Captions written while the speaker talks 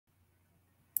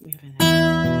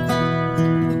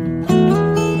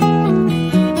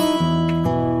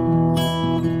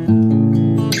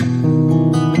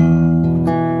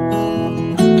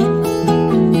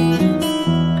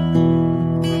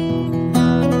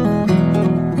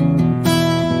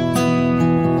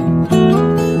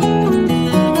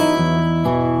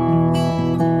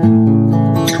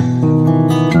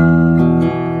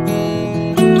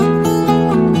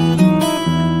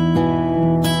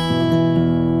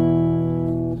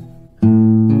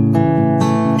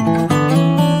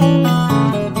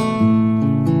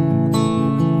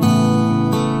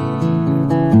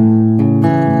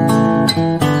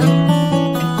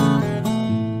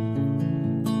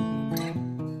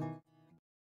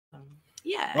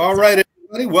All right,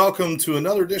 everybody, welcome to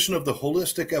another edition of the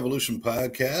Holistic Evolution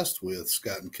Podcast with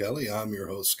Scott and Kelly. I'm your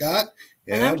host, Scott.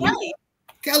 And I'm Kelly.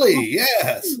 Kelly,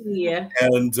 yes. Yeah.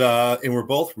 And we're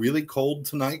both really cold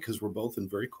tonight because we're both in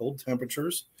very cold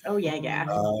temperatures. Oh, yeah.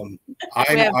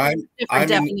 I'm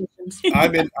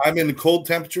in cold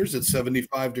temperatures at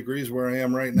 75 degrees where I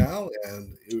am right now.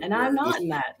 And I'm not in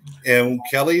that. And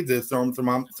Kelly, the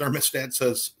thermostat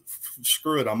says,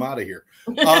 screw it, I'm out of here.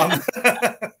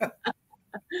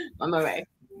 On my way.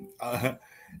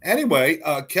 Anyway,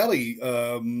 Kelly,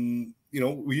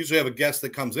 we usually have a guest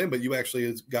that comes in, but you actually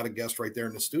have got a guest right there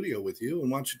in the studio with you.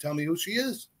 And why don't you tell me who she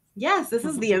is? Yes, this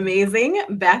is the amazing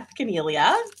Beth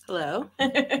Kenelia. Hello.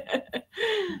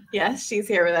 Yes, she's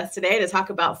here with us today to talk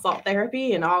about salt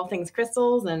therapy and all things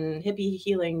crystals and hippie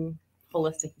healing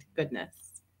holistic goodness.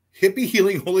 Hippie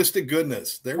healing holistic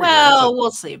goodness. There we go. Well,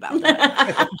 we'll see about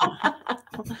that.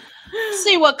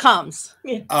 See what comes.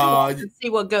 See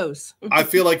what goes. I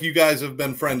feel like you guys have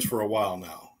been friends for a while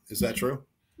now. Is that true?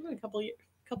 A couple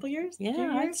years?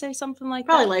 Yeah, I'd say something like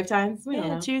probably that. Lifetimes.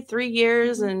 Yeah, 2-3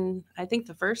 years. And I think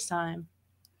the first time,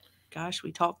 gosh,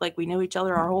 we talked like we knew each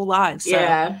other our whole lives. So.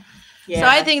 Yeah. So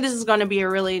I think this is going to be a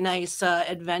really nice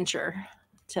adventure.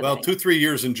 Today. Well, 2-3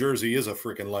 years in Jersey is a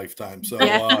freaking lifetime. So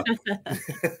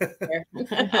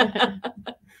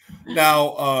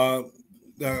now,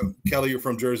 Kelly, you're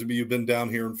from Jersey, but you've been down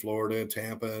here in Florida,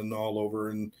 Tampa, and all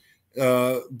over. And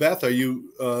Beth, are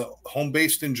you home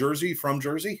based in Jersey, from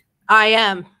Jersey? I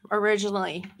am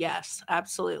originally. Yes,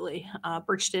 absolutely.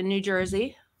 Bridgeton, New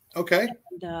Jersey. Okay.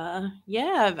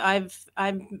 And, I've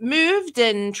moved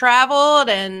and traveled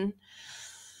and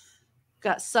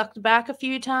got sucked back a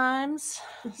few times.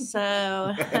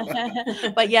 So,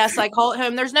 but yes, I call it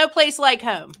home. There's no place like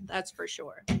home. That's for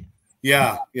sure.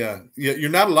 Yeah. You're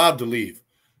not allowed to leave.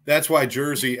 That's why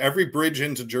Jersey, every bridge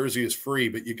into Jersey is free,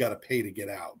 but you got to pay to get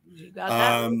out. You got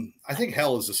that? I think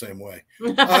hell is the same way.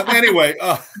 Anyway.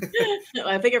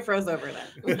 I think it froze over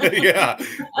then. Yeah.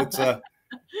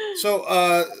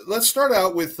 So let's start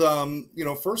out with,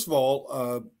 first of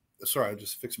all, sorry, I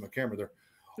just fixed my camera there.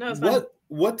 No, it's fine.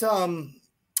 What,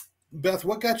 Beth,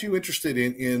 what got you interested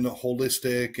in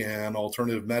holistic and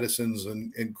alternative medicines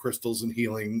and crystals and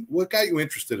healing? What got you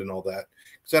interested in all that?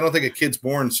 Because I don't think a kid's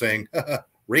born saying,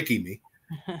 Reiki me.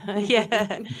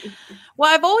 Yeah.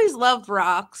 Well, I've always loved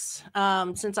rocks.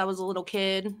 Since I was a little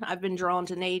kid, I've been drawn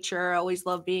to nature. I always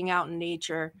loved being out in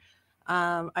nature.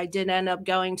 I did end up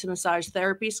going to massage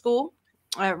therapy school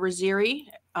at Raziri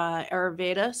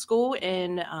Ayurveda school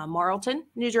in Marlton,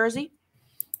 New Jersey.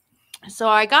 So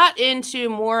I got into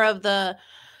more of the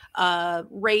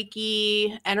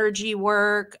Reiki energy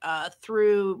work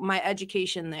through my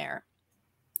education there.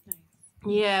 Nice.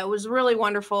 Yeah, it was really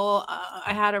wonderful.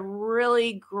 I had a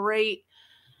really great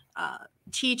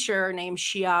teacher named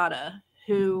Shiata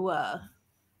who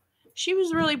she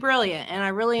was really brilliant, and I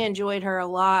really enjoyed her a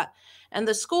lot. And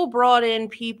the school brought in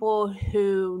people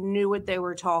who knew what they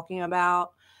were talking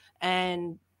about,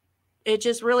 and it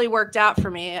just really worked out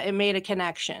for me. It made a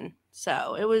connection.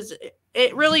 So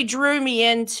it really drew me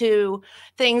into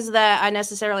things that I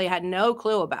necessarily had no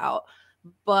clue about,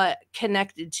 but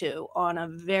connected to on a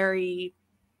very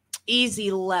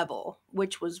easy level,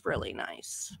 which was really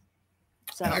nice.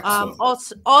 So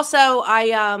also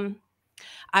I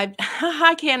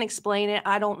can't explain it.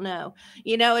 I don't know.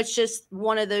 It's just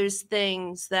one of those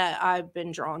things that I've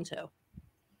been drawn to.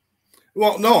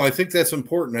 Well, no, I think that's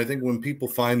important. I think when people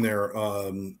find their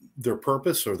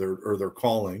purpose or their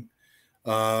calling,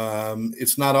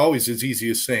 it's not always as easy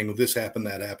as saying, well, this happened,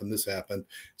 that happened, this happened.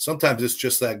 Sometimes it's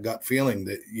just that gut feeling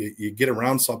that you get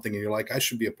around something and you're like, I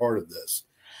should be a part of this.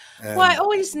 And, well, I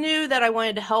always knew that I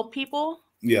wanted to help people.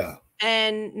 Yeah.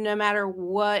 And no matter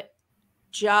what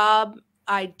job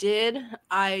I did,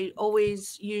 I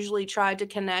always usually tried to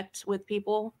connect with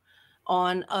people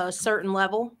on a certain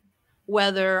level,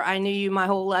 whether I knew you my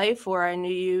whole life or I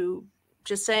knew you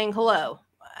just saying hello.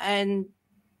 And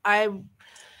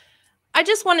I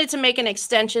just wanted to make an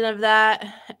extension of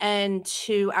that and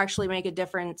to actually make a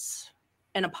difference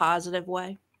in a positive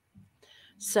way.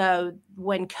 So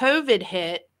when COVID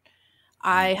hit,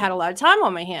 I had a lot of time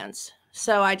on my hands.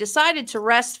 So I decided to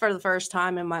rest for the first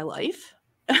time in my life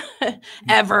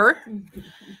ever.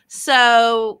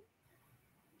 So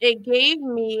it gave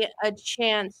me a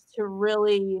chance to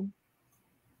really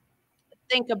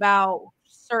think about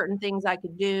certain things I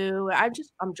could do.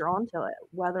 I'm drawn to it,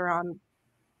 whether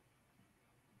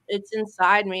it's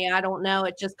inside me. I don't know.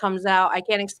 It just comes out. I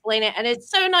can't explain it. And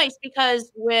it's so nice because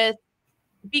with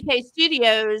BK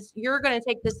Studios, you're going to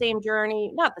take the same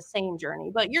journey, not the same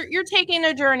journey, but you're taking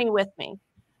a journey with me.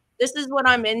 This is what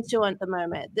I'm into at the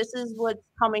moment. This is what's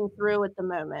coming through at the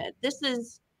moment.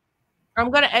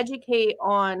 I'm going to educate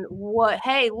on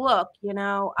hey, look,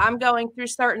 I'm going through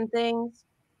certain things.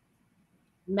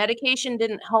 Medication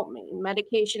didn't help me.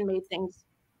 Medication made things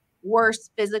worse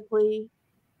physically.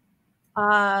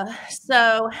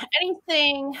 So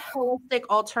anything holistic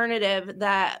alternative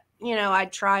that,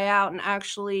 I'd try out and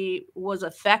actually was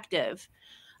effective,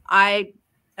 I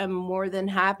am more than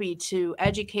happy to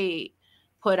educate,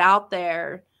 put out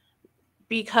there,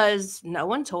 because no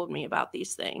one told me about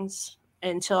these things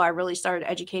until I really started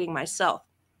educating myself.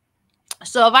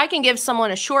 So if I can give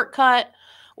someone a shortcut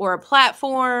or a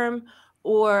platform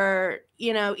or,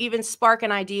 even spark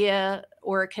an idea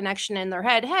or a connection in their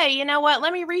head, hey, you know what?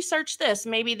 Let me research this.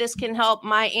 Maybe this can help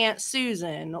my Aunt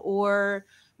Susan, or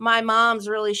my mom's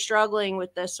really struggling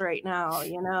with this right now,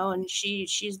 and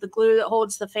she's the glue that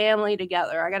holds the family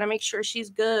together. I got to make sure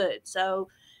she's good. So,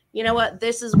 you know what?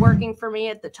 This is working for me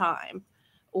at the time.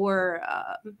 Or,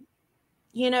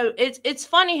 it's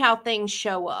funny how things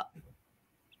show up.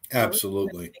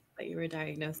 Absolutely. That you were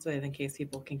diagnosed with, in case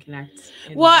people can connect.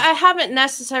 Well, I haven't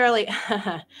necessarily,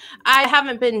 I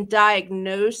haven't been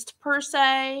diagnosed per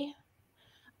se.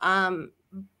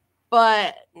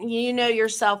 But you know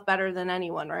yourself better than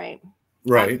anyone, right?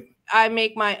 Right. I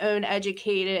make my own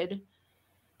educated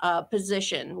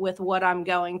position with what I'm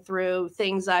going through,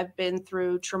 things I've been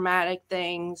through, traumatic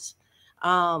things,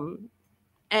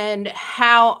 and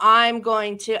how I'm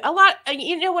going to, what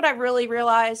I really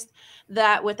realized,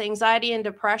 that with anxiety and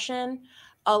depression,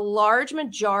 a large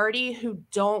majority who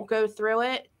don't go through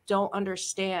it don't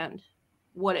understand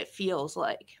what it feels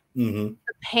like. Mm-hmm.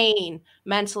 The pain,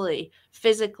 mentally,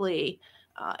 physically,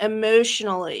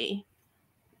 emotionally.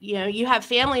 You have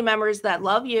family members that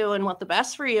love you and want the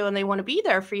best for you and they want to be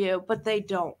there for you, but they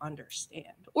don't understand.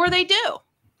 Or they do.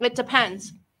 It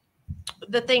depends.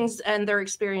 The things and their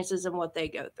experiences and what they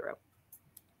go through.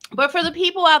 But for the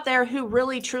people out there who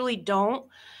really, truly don't,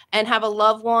 and have a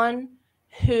loved one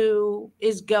who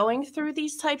is going through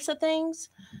these types of things,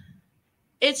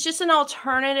 it's just an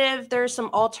alternative. There's some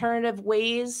alternative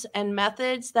ways and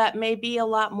methods that may be a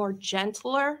lot more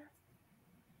gentler.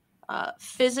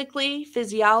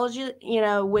 Physiology,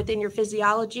 within your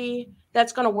physiology,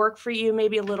 that's going to work for you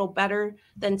maybe a little better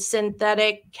than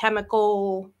synthetic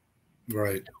chemical.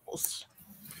 Right. Chemicals.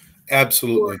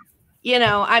 Absolutely.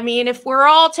 If we're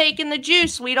all taking the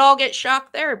juice, we'd all get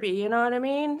shock therapy. You know what I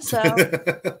mean? So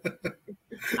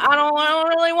I don't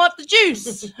really want the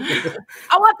juice.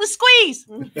 I want the squeeze.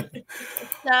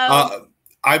 So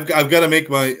I've got to make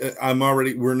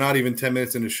we're not even 10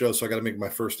 minutes in the show, so I got to make my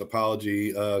first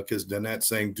apology because Danette's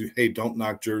saying, hey, don't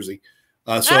knock Jersey.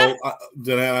 Danette,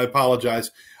 I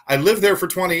apologize. I lived there for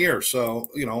 20 years.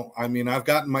 So, I've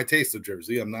gotten my taste of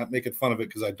Jersey. I'm not making fun of it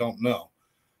because I don't know.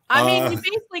 You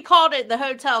basically called it the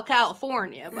Hotel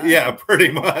California. But... Yeah,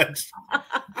 pretty much.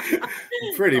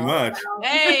 Pretty much.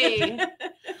 Hey,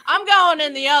 I'm going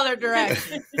in the other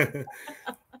direction.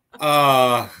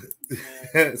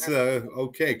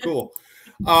 Okay, cool.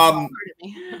 Now,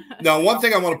 one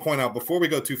thing I want to point out before we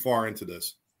go too far into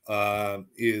this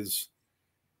is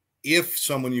if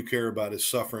someone you care about is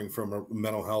suffering from a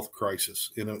mental health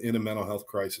crisis, in a mental health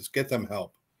crisis, get them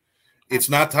help. It's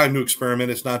not time to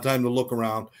experiment. It's not time to look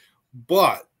around,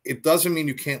 but it doesn't mean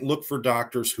you can't look for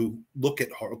doctors who look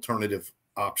at alternative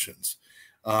options.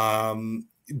 Don't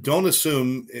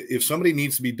assume if somebody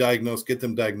needs to be diagnosed, get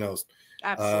them diagnosed.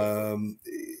 Absolutely.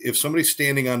 If somebody's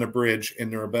standing on a bridge and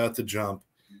they're about to jump,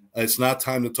 it's not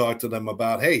time to talk to them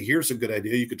about, hey, here's a good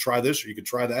idea. You could try this, or you could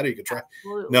try that, or you could try.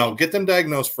 Absolutely. No, get them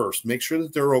diagnosed first. Make sure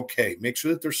that they're okay. Make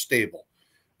sure that they're stable.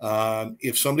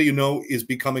 If somebody is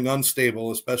becoming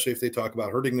unstable, especially if they talk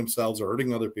about hurting themselves or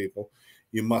hurting other people,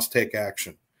 you must take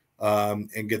action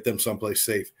and get them someplace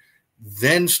safe.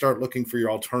 Then start looking for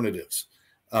your alternatives.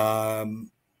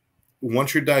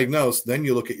 Once you're diagnosed, then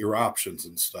you look at your options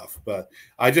and stuff. But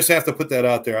I just have to put that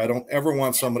out there. I don't ever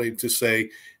want somebody to say,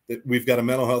 that we've got a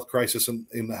mental health crisis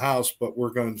in the house, but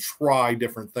we're going to try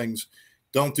different things.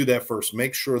 Don't do that first.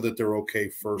 Make sure that they're okay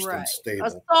first and stable.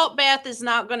 A salt bath is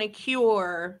not going to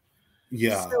cure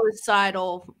yeah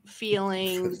suicidal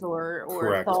feelings or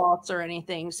Correct. thoughts or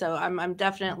anything. So I'm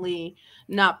definitely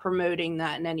not promoting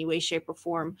that in any way, shape, or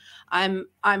form. I'm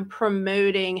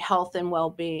promoting health and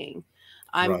well-being.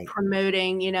 I'm Right.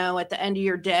 promoting, you know, at the end of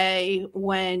your day,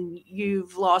 when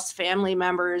you've lost family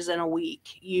members in a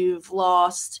week, you've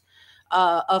lost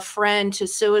a friend to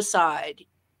suicide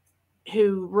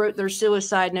who wrote their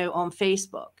suicide note on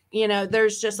Facebook. You know,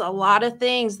 there's just a lot of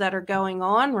things that are going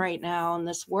on right now in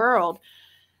this world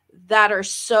that are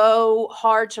so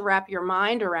hard to wrap your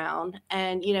mind around.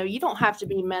 And, you know, you don't have to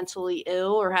be mentally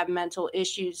ill or have mental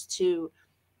issues to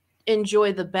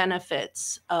enjoy the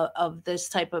benefits of this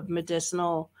type of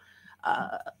medicinal,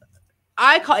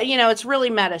 I call, you know, it's really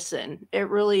medicine. It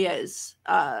really is.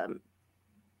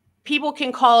 People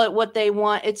can call it what they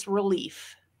want. It's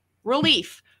relief,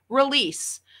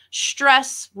 release,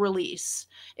 stress release.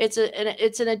 It's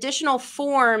an additional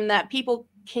form that people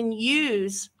can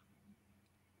use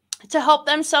to help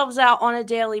themselves out on a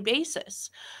daily basis.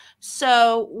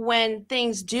 So when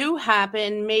things do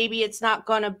happen, maybe it's not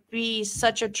going to be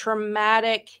such a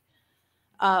traumatic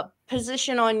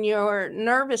position on your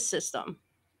nervous system.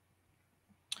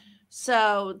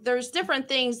 So there's different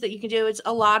things that you can do. It's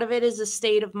a lot of it is a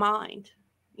state of mind.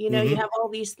 You know, you have all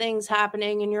these things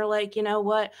happening and you're like, you know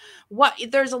what,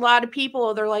 there's a lot of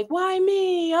people, they're like, why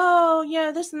me? Oh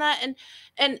yeah, this and that.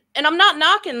 And I'm not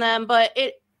knocking them, but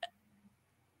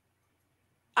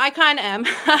I kind of am.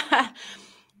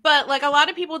 But like a lot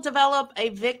of people develop a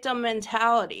victim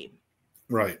mentality.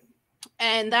 Right.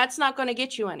 And that's not going to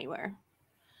get you anywhere.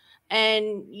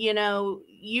 And, you know,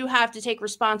 you have to take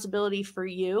responsibility for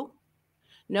you.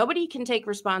 Nobody can take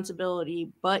responsibility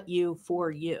but you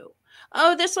for you.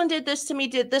 Oh, this one did this to me,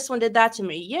 this one did that to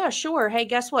me. Yeah, sure. Hey,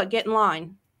 guess what? Get in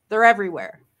line. They're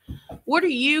everywhere. What are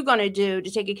you going to do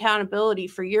to take accountability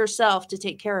for yourself, to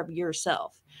take care of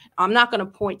yourself? I'm not going to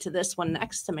point to this one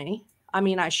next to me. I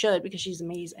mean, I should, because she's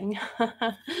amazing.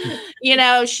 You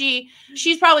know,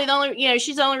 she's probably the only, you know,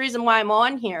 she's the only reason why I'm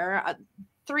on here.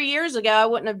 3 years ago, I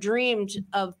wouldn't have dreamed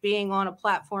of being on a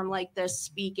platform like this,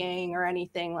 speaking or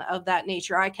anything of that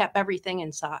nature. I kept everything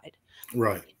inside.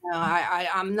 Right. You know,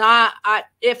 I'm not,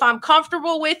 if I'm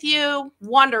comfortable with you,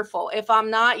 wonderful. If I'm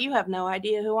not, you have no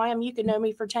idea who I am. You could know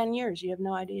me for 10 years. You have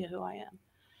no idea who I am.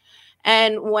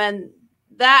 And when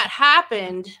that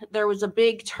happened, there was a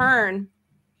big turn.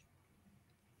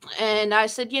 And I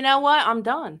said, you know what? I'm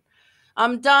done.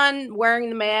 I'm done wearing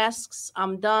the masks.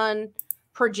 I'm done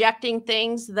projecting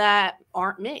things that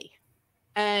aren't me.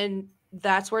 And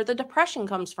that's where the depression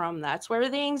comes from. That's where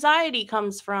the anxiety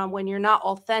comes from, when you're not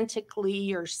authentically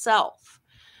yourself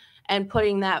and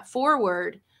putting that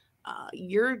forward.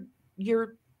 You're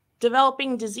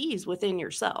developing disease within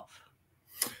yourself.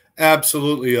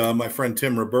 Absolutely. My friend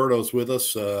Tim Roberto's with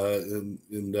us, and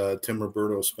Tim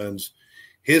Roberto spends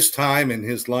his time and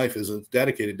his life is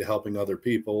dedicated to helping other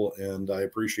people, and I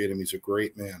appreciate him. He's a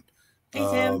great man.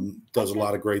 Does a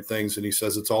lot of great things, and he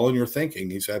says it's all in your thinking.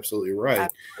 He's absolutely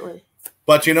right. Absolutely.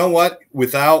 But you know what?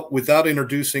 Without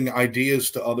introducing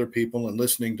ideas to other people and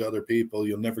listening to other people,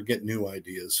 you'll never get new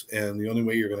ideas. And the only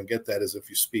way you're going to get that is if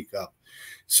you speak up.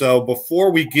 So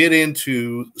before we get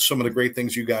into some of the great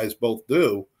things you guys both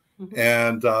do,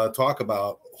 and talk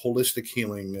about holistic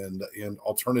healing and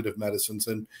alternative medicines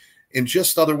and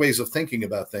just other ways of thinking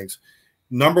about things,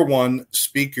 number one,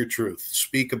 speak your truth.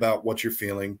 Speak about what you're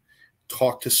feeling.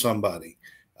 Talk to somebody.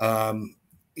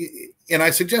 And I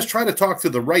suggest try to talk to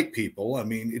the right people. I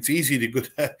mean, it's easy to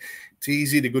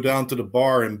go down to the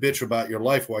bar and bitch about your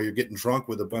life while you're getting drunk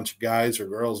with a bunch of guys or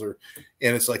girls, and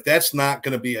it's like, that's not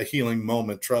going to be a healing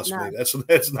moment. Trust me,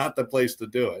 that's not the place to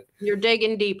do it. You're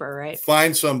digging deeper, right?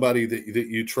 Find somebody that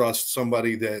you trust,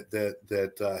 somebody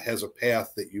that has a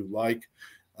path that you like,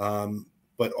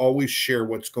 but always share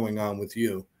what's going on with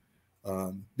you,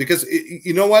 because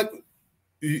you know what,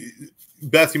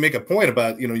 Beth, you make a point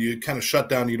about, you kind of shut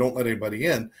down, you don't let anybody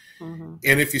in. And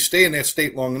if you stay in that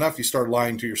state long enough, you start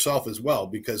lying to yourself as well,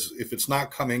 because if it's not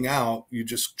coming out, you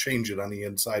just change it on the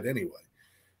inside anyway.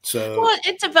 So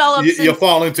it develops. You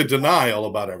fall into denial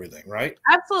about everything, right?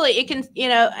 Absolutely. It can,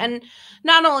 and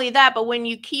not only that, but when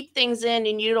you keep things in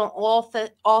and you don't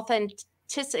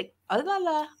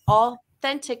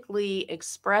authentically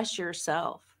express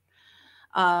yourself,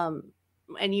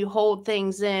 and you hold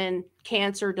things in,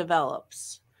 cancer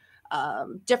develops.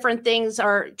 Different things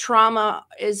trauma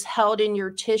is held in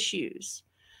your tissues.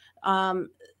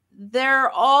 they're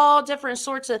all different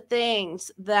sorts of things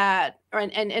that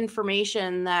and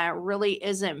information that really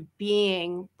isn't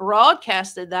being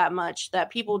broadcasted that much, that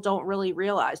people don't really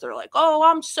realize. They're like, oh,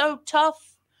 I'm so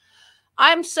tough,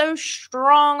 I'm so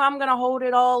strong, I'm gonna hold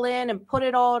it all in and put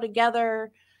it all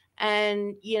together.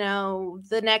 And you know,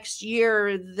 the next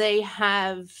year they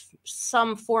have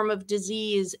some form of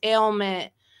disease,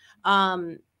 ailment,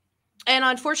 and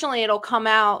unfortunately it'll come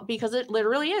out because it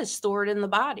literally is stored in the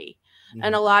body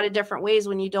in a lot of different ways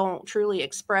when you don't truly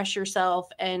express yourself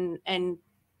and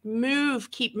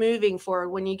keep moving forward.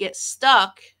 When you get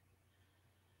stuck,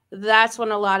 that's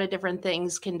when a lot of different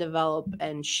things can develop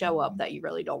and show up that you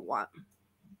really don't want,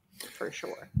 for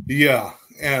sure. Yeah.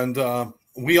 And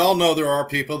we all know there are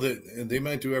people that they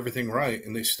might do everything right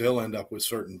and they still end up with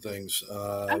certain things.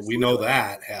 We know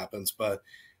that happens, but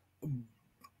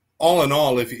all in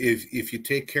all, if you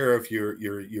take care of your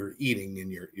eating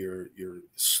and your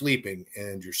sleeping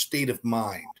and your state of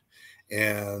mind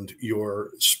and your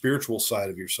spiritual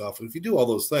side of yourself, and if you do all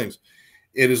those things,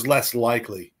 it is less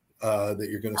likely that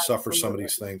you're going to suffer some of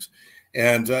these things.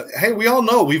 And hey, we all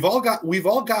know we've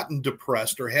all gotten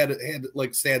depressed or had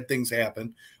like sad things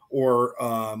happen, or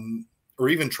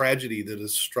even tragedy that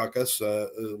has struck us,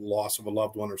 loss of a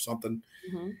loved one or something,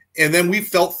 and then we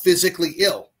felt physically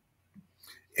ill.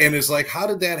 And it's like, how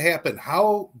did that happen?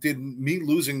 How did me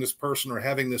losing this person or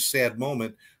having this sad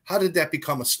moment, how did that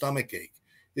become a stomach ache?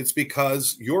 It's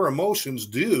because your emotions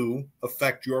do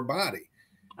affect your body.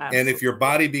 Absolutely. And if your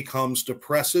body becomes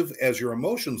depressive as your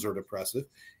emotions are depressive,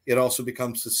 it also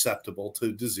becomes susceptible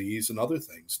to disease and other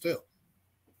things too.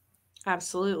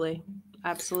 Absolutely.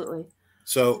 Absolutely.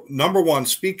 So number one,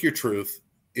 speak your truth.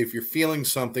 If you're feeling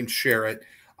something, share it.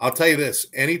 I'll tell you this,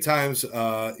 anytime,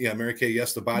 yeah, Mary Kay,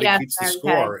 yes, the body keeps the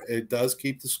score. It does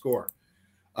keep the score.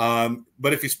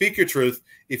 But if you speak your truth,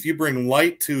 if you bring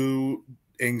light to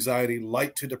anxiety,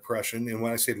 light to depression, and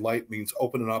when I say light means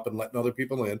opening up and letting other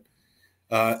people in,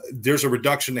 there's a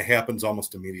reduction that happens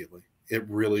almost immediately. It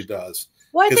really does.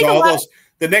 Because all those,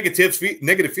 the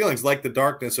negative feelings, like the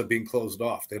darkness of being closed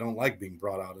off, they don't like being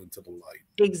brought out into the light.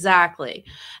 Exactly.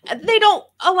 They don't,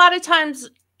 a lot of times,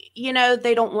 you know,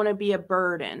 they don't want to be a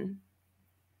burden,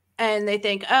 and they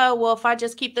think, oh, well, if I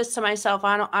just keep this to myself,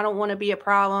 I don't want to be a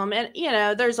problem. And, you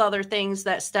know, there's other things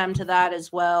that stem to that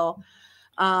as well.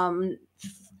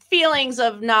 Feelings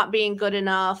of not being good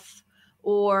enough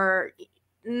or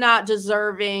not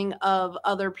deserving of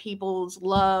other people's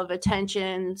love,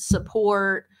 attention,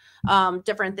 support,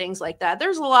 different things like that.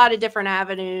 There's a lot of different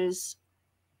avenues,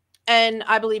 and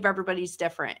I believe everybody's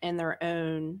different in their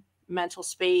own mental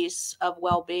space of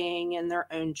well-being and their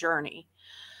own journey.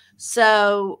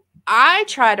 So I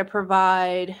try to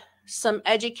provide some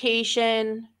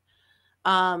education,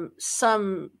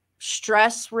 some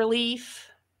stress relief,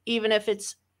 even if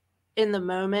it's in the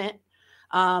moment.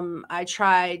 I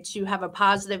try to have a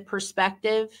positive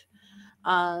perspective.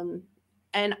 And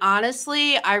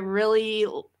honestly, I really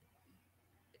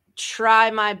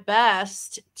try my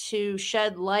best to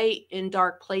shed light in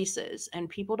dark places, and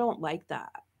people don't like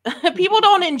that. People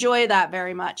don't enjoy that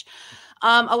very much.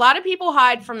 A lot of people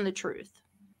hide from the truth.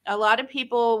 A lot of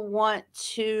people want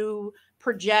to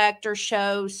project or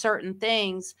show certain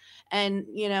things. And,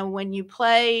 you know, when you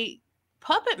play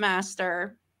puppet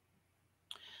master,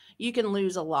 you can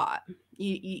lose a lot.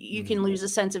 You can lose a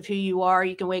sense of who you are.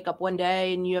 You can wake up one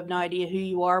day and you have no idea who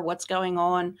you are, what's going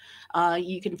on.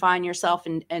 You can find yourself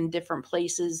in different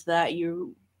places that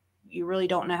you really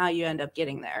don't know how you end up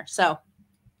getting there. So,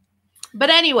 but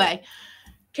anyway,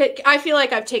 I feel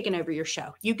like I've taken over your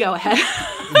show. You go ahead.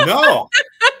 No.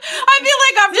 I feel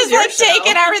like I'm just like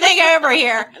taking everything over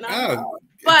here.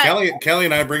 But Kelly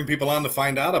and I bring people on to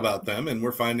find out about them, and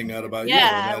we're finding out about you.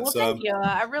 Yeah, well, thank you.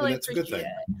 I really appreciate it.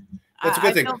 That's a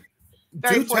good thing.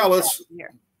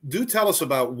 Do tell us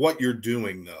about what you're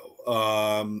doing,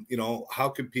 though. You know, how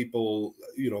can people,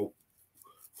 you know,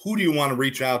 who do you want to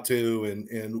reach out to,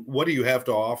 and what do you have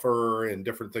to offer, and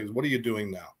different things? What are you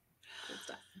doing now?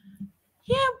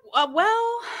 Yeah,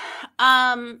 well,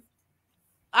 I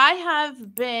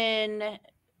have been,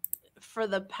 for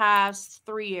the past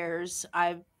 3 years,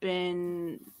 I've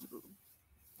been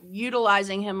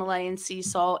utilizing Himalayan sea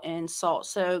salt in salt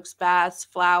soaks, baths,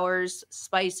 flowers,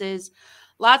 spices,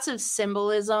 lots of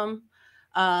symbolism.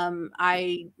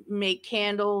 I make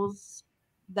candles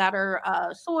that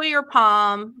are soy or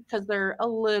palm because they're a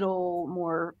little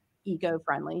more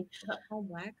eco-friendly. Palm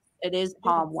wax? It is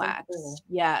palm wax. So cool.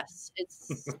 Yes,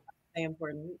 it's very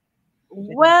important.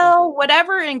 Well,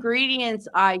 whatever ingredients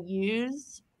I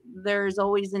use, there's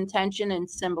always intention and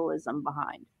symbolism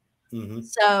behind. Mm-hmm.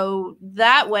 So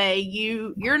that way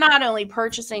you're not only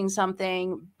purchasing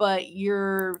something, but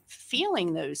you're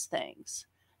feeling those things.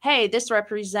 Hey, this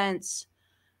represents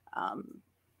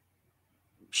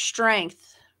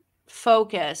strength,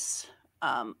 focus,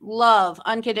 love,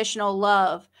 unconditional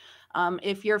love.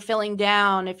 If you're feeling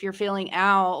down, if you're feeling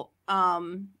out,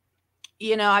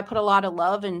 I put a lot of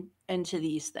love into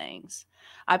these things.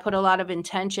 I put a lot of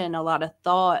intention, a lot of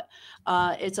thought.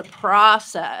 It's a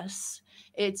process.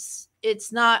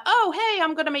 It's not, oh, hey,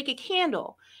 I'm going to make a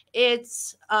candle.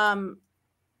 It's,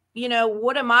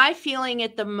 what am I feeling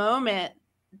at the moment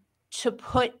to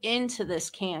put into this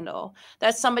candle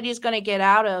that somebody's going to get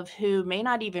out of who may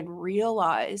not even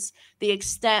realize the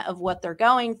extent of what they're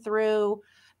going through.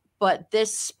 But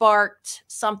this sparked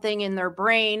something in their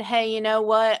brain. Hey, you know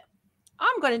what?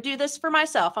 I'm going to do this for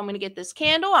myself. I'm going to get this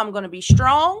candle. I'm going to be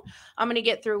strong. I'm going to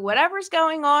get through whatever's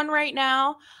going on right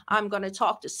now. I'm going to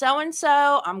talk to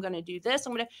so-and-so. I'm going to do this.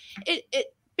 I'm going to, it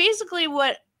basically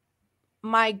what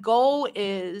my goal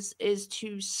is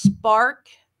to spark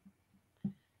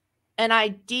an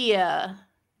idea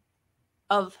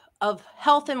of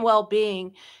health and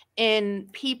well-being in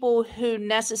people who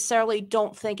necessarily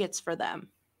don't think it's for them.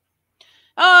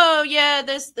 Oh yeah,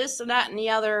 this and that and the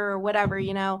other or whatever,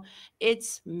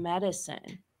 it's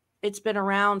medicine. It's been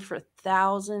around for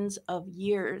thousands of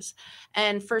years.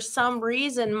 And for some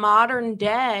reason, modern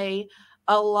day,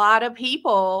 a lot of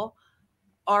people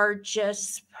are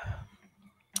just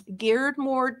geared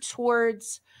more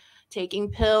towards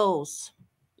taking pills.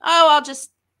 Oh, I'll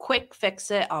just quick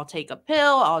fix it. I'll take a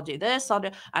pill. I'll do this.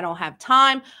 I don't have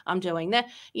time. I'm doing that,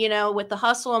 with the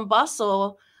hustle and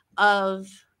bustle of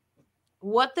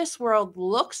what this world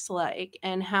looks like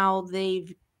and how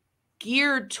they've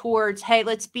geared towards, hey,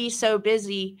 let's be so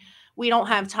busy. We don't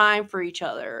have time for each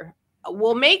other.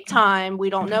 We'll make time. We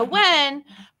don't know when,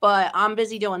 but I'm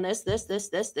busy doing this.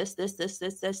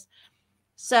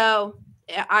 So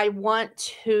I want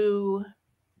to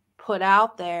put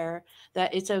out there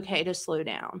that it's okay to slow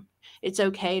down. It's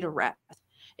okay to rest.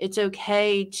 It's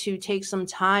okay to take some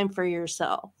time for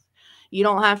yourself. You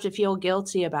don't have to feel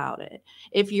guilty about it.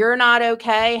 If you're not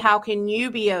okay, how can you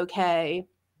be okay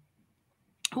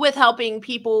with helping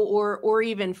people or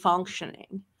even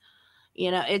functioning?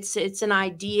 It's an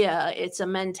idea, it's a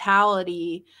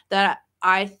mentality that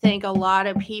I think a lot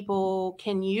of people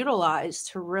can utilize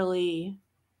to really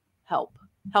help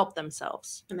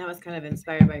themselves. And that was kind of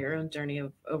inspired by your own journey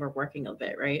of overworking a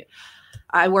bit, right?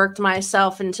 I worked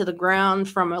myself into the ground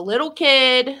from a little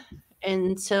kid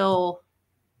until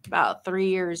about 3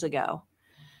 years ago.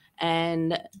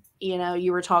 And,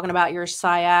 you were talking about your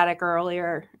sciatic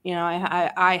earlier.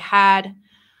 I had,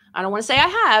 I don't want to say I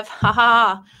have,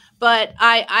 haha, but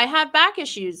I have back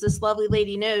issues. This lovely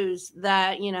lady knows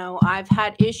that, I've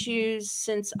had issues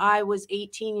since I was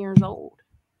 18 years old.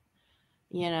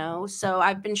 So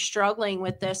I've been struggling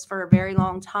with this for a very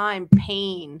long time,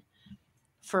 pain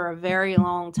for a very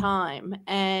long time.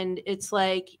 And it's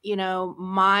like,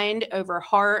 mind over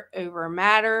heart, over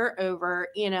matter, over,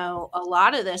 a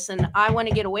lot of this. And I want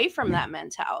to get away from that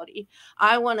mentality.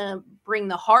 I want to bring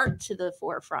the heart to the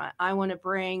forefront. I want to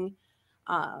bring,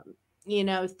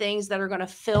 things that are going to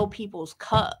fill people's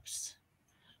cups.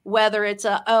 Whether it's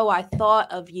I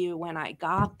thought of you when I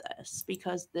got this,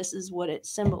 because this is what it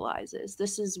symbolizes.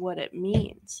 This is what it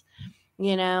means,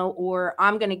 or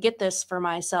I'm going to get this for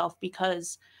myself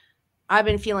because I've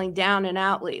been feeling down and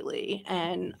out lately.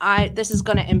 And this is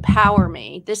going to empower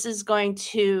me. This is going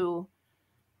to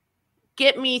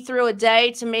get me through a day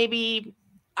to maybe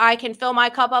I can fill my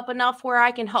cup up enough where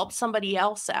I can help somebody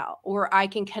else out, or I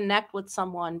can connect with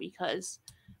someone because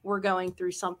we're going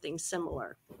through something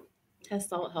similar. Has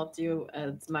salt helped you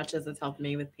as much as it's helped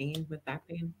me with pain, with back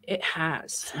pain? It has.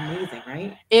 It's amazing,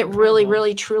 right? It really,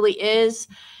 really, truly is.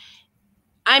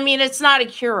 I mean, it's not a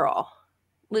cure-all.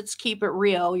 Let's keep it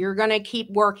real. You're going to keep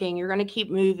working. You're going to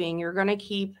keep moving. You're going to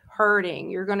keep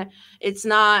hurting. It's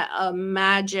not a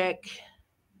magic.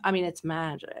 I mean, it's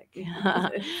magic.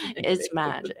 It's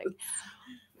magic.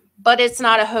 But it's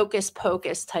not a hocus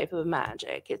pocus type of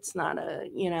magic. It's not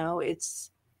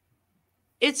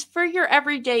it's for your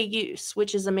everyday use,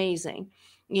 which is amazing,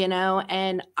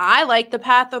 and I like the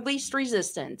path of least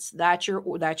resistance. That's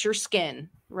your skin,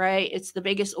 right? It's the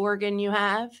biggest organ you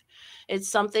have. It's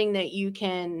something that you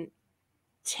can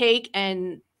take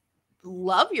and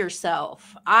love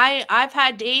yourself. I've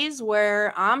had days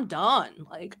where I'm done.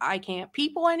 Like, I can't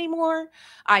people anymore.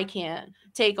 I can't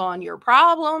take on your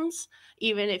problems,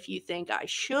 even if you think I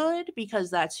should,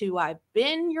 because that's who I've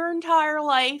been your entire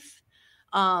life.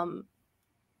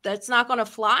 That's not going to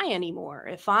fly anymore.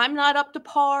 If I'm not up to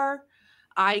par,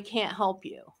 I can't help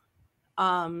you.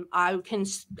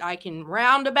 I can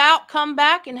roundabout come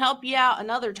back and help you out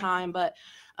another time, but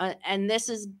and this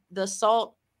is the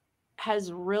salt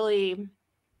has really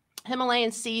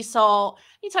Himalayan sea salt,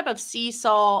 any type of sea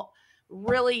salt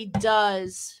really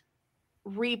does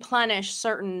replenish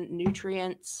certain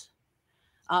nutrients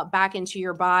back into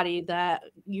your body that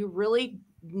you really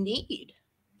need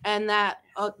and that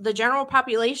the general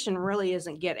population really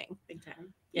isn't getting. Big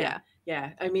time. Yeah.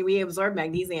 I mean, we absorb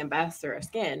magnesium best through our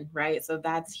skin, right? So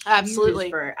that's huge Absolutely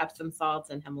for Epsom salts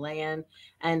and Himalayan.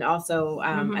 And also,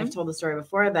 I've told the story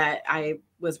before that I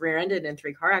was rear-ended in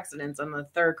 3 car accidents. On the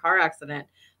 3rd car accident,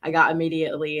 I got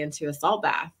immediately into a salt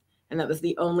bath. And that was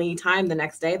the only time the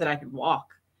next day that I could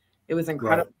walk. It was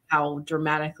incredible how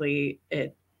dramatically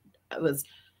it was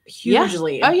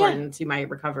hugely important to my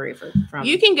recovery from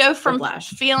you can go from whiplash.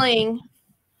 Feeling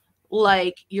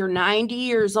like you're 90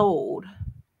 years old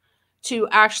to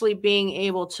actually being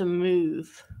able to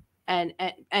move and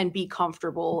be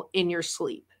comfortable in your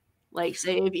sleep. Like,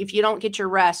 say, if you don't get your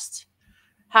rest,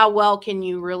 how well can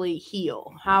you really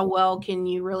heal? How well can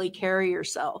you really carry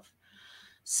yourself?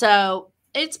 So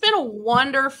it's been a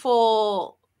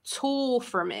wonderful tool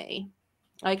for me.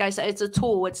 Like I said, it's a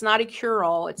tool. It's not a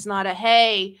cure-all. It's not a,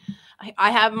 hey,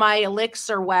 I have my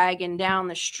elixir wagon down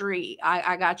the street.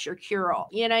 I got your cure-all.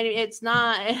 You know, it's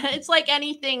not, it's like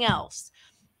anything else.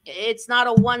 It's not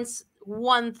a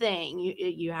one thing.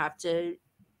 You have to,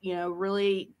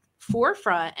 really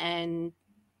forefront and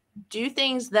do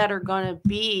things that are going to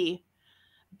be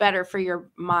better for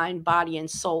your mind, body, and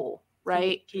soul.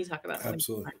 Right? Can you talk about that?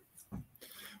 Absolutely.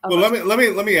 Well,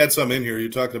 let me add some in here. You're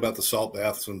talking about the salt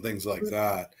baths and things like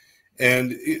that,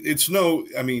 and it's no.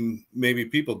 I mean, maybe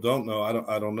people don't know. I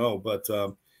don't know, but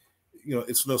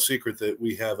it's no secret that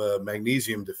we have a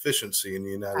magnesium deficiency in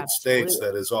the United States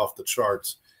that is off the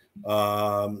charts.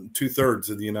 2/3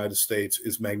 of the United States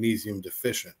is magnesium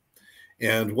deficient,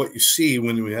 and what you see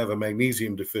when we have a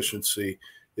magnesium deficiency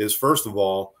is, first of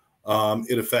all,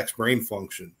 it affects brain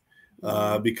function.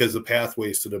 Because the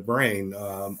pathways to the brain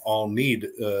all need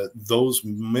those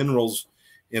minerals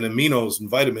and aminos and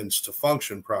vitamins to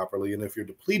function properly. And if you're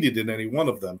depleted in any one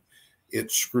of them,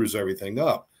 it screws everything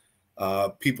up.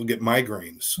 People get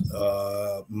migraines.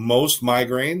 Most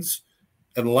migraines,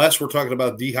 unless we're talking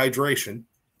about dehydration,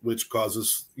 which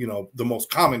causes, the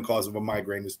most common cause of a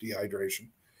migraine is dehydration.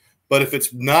 But if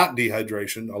it's not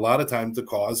dehydration, a lot of times the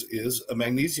cause is a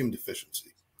magnesium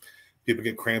deficiency. People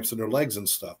get cramps in their legs and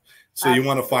stuff. So you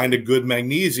want to find a good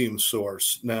magnesium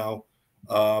source. Now,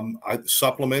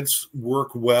 supplements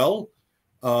work well,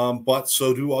 but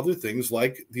so do other things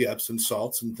like the Epsom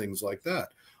salts and things like that.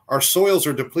 Our soils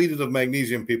are depleted of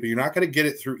magnesium, people. You're not going to get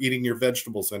it through eating your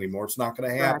vegetables anymore. It's not going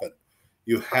to happen.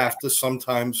 You have to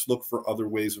sometimes look for other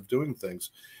ways of doing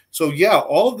things. So, yeah,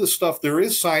 all of this stuff, there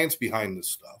is science behind this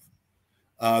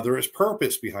stuff. There is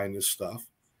purpose behind this stuff.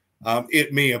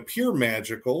 It may appear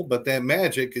magical, but that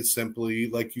magic is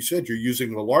simply, like you said, you're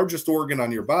using the largest organ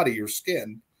on your body, your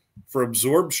skin, for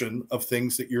absorption of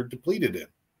things that you're depleted in,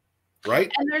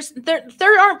 right? And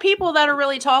there aren't people that are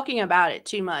really talking about it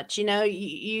too much.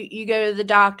 You go to the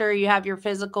doctor, you have your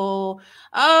physical.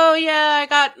 Oh yeah, I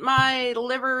got my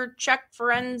liver checked for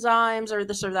enzymes, or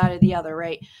this or that or the other,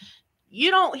 right?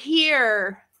 You don't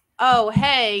hear, oh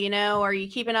hey, are you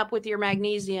keeping up with your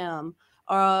magnesium?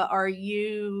 Are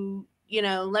you,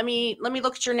 let me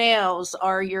look at your nails.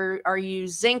 Are you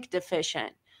zinc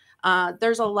deficient?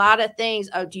 There's a lot of things.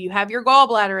 Oh, do you have your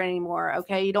gallbladder anymore?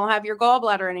 Okay, you don't have your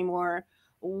gallbladder anymore.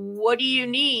 What do you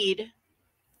need,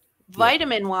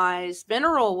 vitamin wise,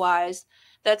 mineral wise,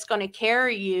 that's going to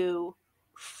carry you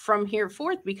from here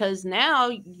forth? Because now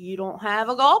you don't have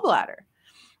a gallbladder,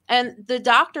 and the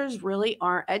doctors really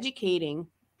aren't educating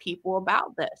people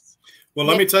about this. Well,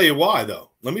 let me tell you why,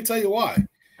 though. Let me tell you why.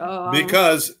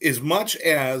 Because as much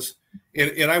as,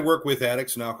 and I work with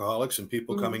addicts and alcoholics and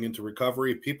people coming into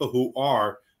recovery, people who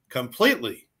are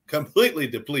completely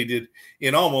depleted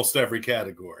in almost every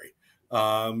category,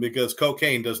 because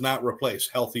cocaine does not replace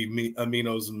healthy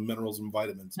aminos and minerals and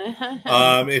vitamins.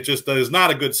 It just is not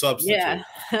a good substitute.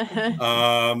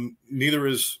 Yeah. Neither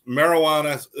is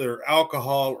marijuana or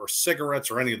alcohol or cigarettes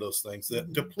or any of those things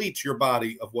that depletes your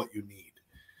body of what you need.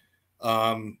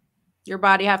 Your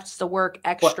body has to work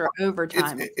extra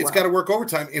overtime. It's got to work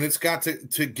overtime, and it's got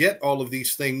to get all of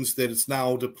these things that it's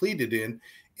now depleted in,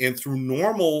 and through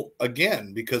normal,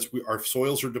 again, because our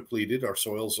soils are depleted, our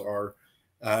soils are,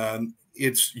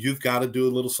 you've got to do a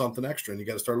little something extra, and you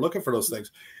got to start looking for those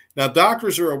things. Now,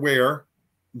 doctors are aware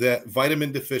that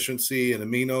vitamin deficiency and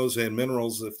aminos and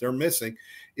minerals, if they're missing,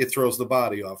 it throws the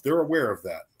body off. They're aware of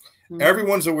that.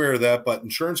 Everyone's aware of that, but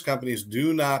insurance companies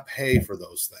do not pay for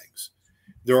those things.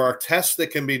 There are tests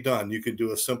that can be done. You could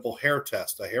do a simple hair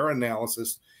test, a hair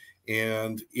analysis,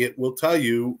 and it will tell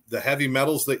you the heavy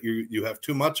metals that you have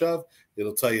too much of.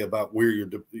 It'll tell you about where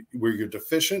you're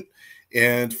deficient,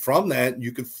 and from that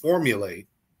you can formulate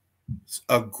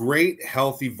a great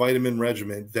healthy vitamin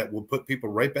regimen that will put people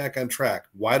right back on track.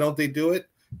 Why don't they do it?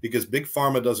 Because Big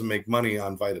Pharma doesn't make money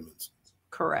on vitamins.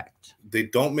 Correct. They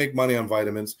don't make money on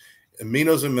vitamins,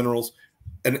 aminos and minerals.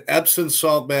 An Epsom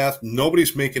salt bath,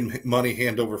 nobody's making money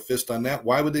hand over fist on that.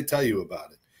 Why would they tell you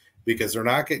about it? Because they're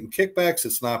not getting kickbacks.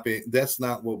 That's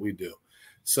not what we do.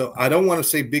 So I don't want to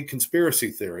say big conspiracy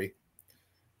theory,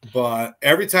 but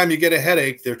every time you get a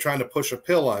headache, they're trying to push a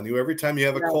pill on you. Every time you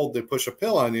have a cold, they push a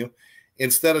pill on you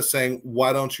instead of saying,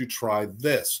 why don't you try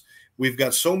this? We've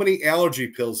got so many allergy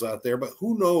pills out there, but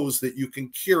who knows that you can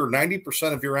cure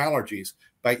 90% of your allergies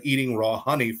by eating raw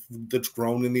honey that's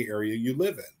grown in the area you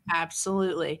live in.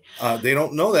 Absolutely. They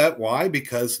don't know that. Why?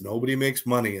 Because nobody makes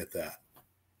money at that.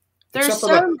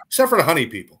 Except for the honey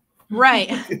people. Right.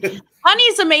 Honey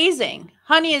is amazing.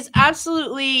 Honey is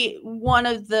absolutely one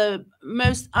of the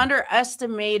most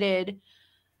underestimated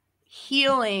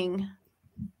healing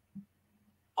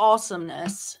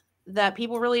awesomeness that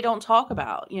people really don't talk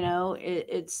about. You know,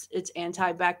 it's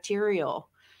antibacterial.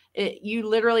 You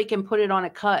literally can put it on a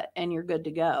cut and you're good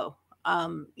to go.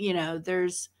 You know,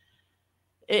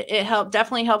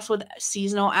 definitely helps with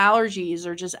seasonal allergies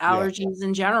or just allergies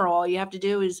in general. All you have to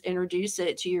do is introduce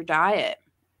it to your diet.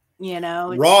 You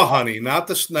know, raw honey, not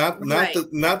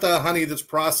the honey that's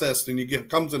processed and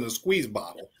comes in a squeeze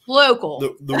bottle. Local,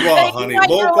 the raw honey,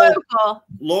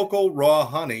 local raw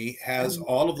honey has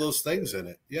all of those things in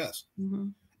it. Yes. Mm-hmm.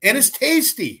 And it's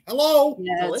tasty. Hello.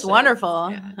 Yeah, it's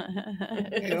wonderful. Yeah.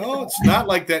 You know, it's not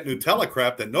like that Nutella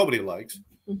crap that nobody likes.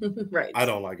 Right. I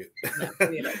don't like it.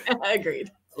 No,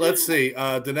 agreed. Let's see.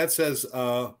 Danette says,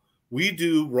 we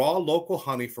do raw local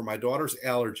honey for my daughter's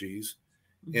allergies,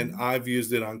 and I've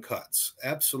used it on cuts.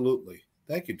 Absolutely.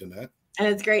 Thank you, Danette. And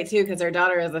it's great too, because her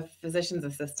daughter is a physician's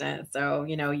assistant. So,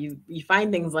 you know, you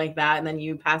find things like that and then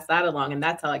you pass that along, and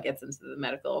that's how it gets into the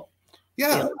medical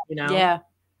field, you know? Yeah.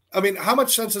 I mean, how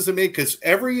much sense does it make? Because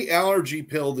every allergy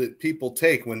pill that people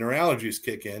take when their allergies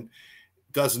kick in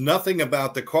does nothing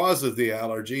about the cause of the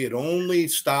allergy. It only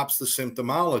stops the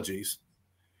symptomologies.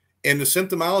 And the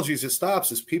symptomologies it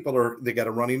stops is they got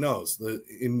a runny nose.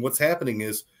 And what's happening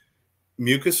is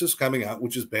mucus is coming out,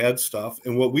 which is bad stuff.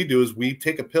 And what we do is we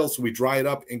take a pill, so we dry it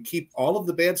up and keep all of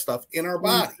the bad stuff in our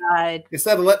body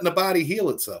instead of letting the body heal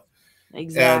itself.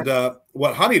 Exactly. And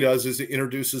what honey does is it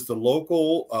introduces the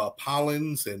local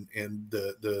pollens and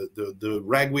the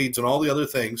ragweeds and all the other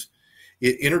things.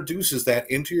 It introduces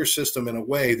that into your system in a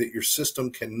way that your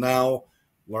system can now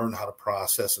learn how to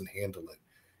process and handle it.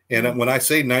 And when I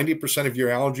say 90% of your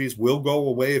allergies will go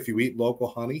away if you eat local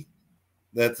honey,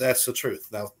 that's the truth.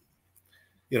 Now,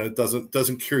 you know, it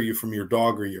doesn't cure you from your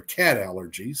dog or your cat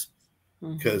allergies,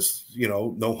 because, you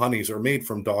know, no honeys are made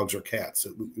from dogs or cats,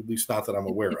 at least not that I'm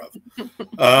aware of.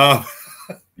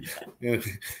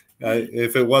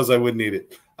 If it was, I wouldn't eat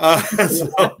it. But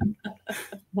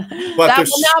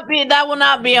that will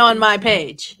not be on my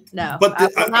page. No, but I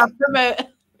will not promote.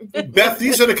 Beth,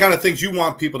 these are the kind of things you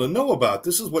want people to know about.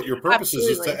 This is what your purpose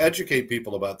is to educate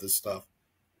people about this stuff.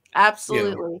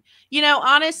 Absolutely. You know,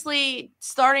 honestly,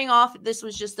 starting off, this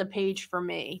was just a page for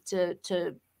me to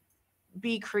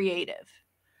be creative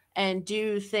and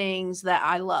do things that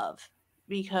I love,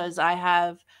 because I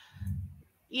have,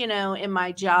 you know, in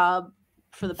my job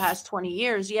for the past 20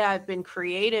 years, I've been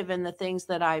creative in the things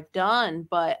that I've done,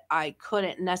 but I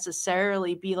couldn't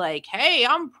necessarily be like, hey,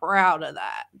 I'm proud of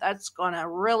that. That's going to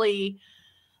really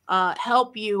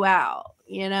help you out.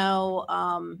 You know,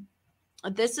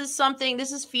 this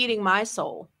is feeding my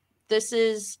soul. This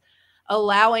is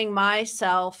allowing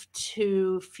myself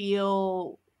to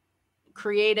feel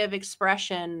creative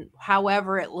expression,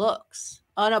 however it looks,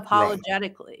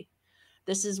 unapologetically. Right.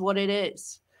 This is what it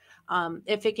is.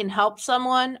 If it can help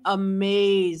someone,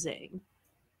 amazing.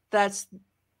 That's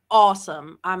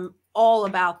awesome. I'm all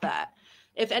about that.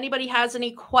 If anybody has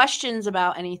any questions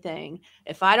about anything,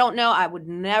 if I don't know, I would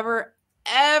never,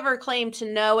 ever claim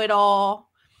to know it all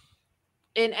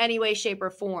in any way, shape, or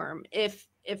form. If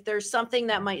there's something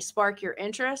that might spark your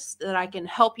interest that I can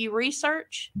help you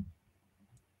research,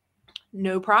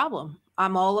 no problem.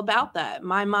 I'm all about that.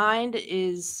 My mind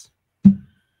is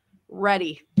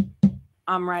ready.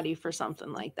 I'm ready for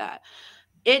something like that.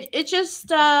 It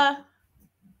just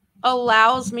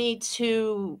allows me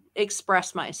to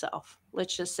express myself.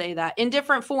 Let's just say that in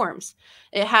different forms.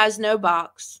 It has no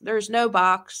box. There's no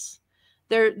box.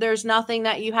 There's nothing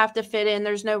that you have to fit in.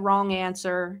 There's no wrong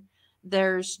answer.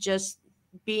 There's just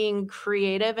being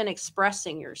creative and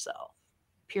expressing yourself,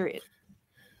 period.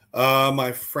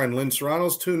 My friend Lynn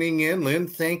Serrano's tuning in. Lynn,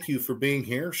 thank you for being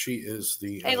here. She is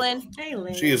the Hey, Lynn. Hey,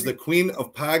 Lynn. She is the queen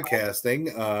of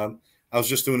podcasting. I was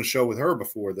just doing a show with her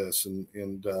before this,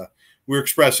 and we're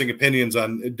expressing opinions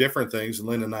on different things. And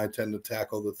Lynn and I tend to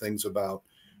tackle the things about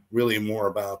really more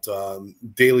about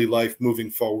daily life, moving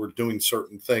forward, doing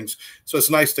certain things. So it's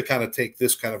nice to kind of take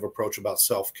this kind of approach about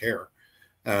self-care.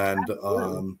 And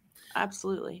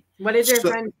Absolutely. What did your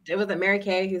friend, was it Mary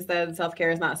Kay, who said self-care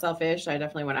is not selfish? I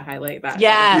definitely want to highlight that.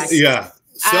 Yes. Yeah.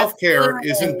 Self-care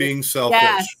isn't being selfish.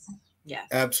 Yes. Yes.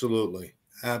 Absolutely.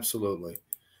 Absolutely.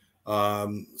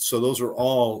 So those are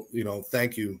all,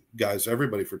 thank you guys,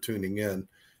 everybody for tuning in.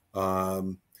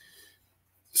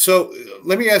 So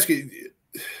let me ask you,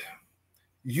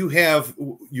 you have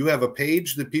a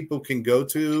page that people can go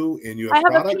to, and you have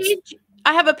products?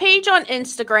 I have a page on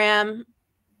Instagram.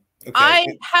 Okay. I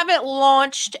haven't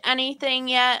launched anything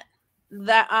yet.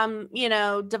 That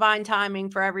divine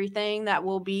timing for everything that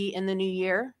will be in the new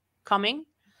year coming.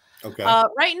 Okay.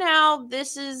 Right now,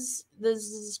 this is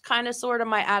kind of sort of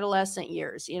my adolescent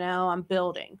years. I'm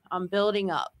building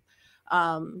up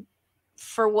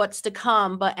for what's to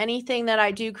come. But anything that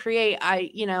I do create,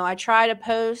 I try to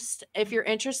post. If you're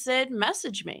interested,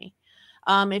 message me.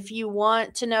 If you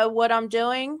want to know what I'm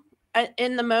doing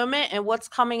in the moment and what's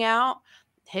coming out,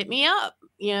 hit me up.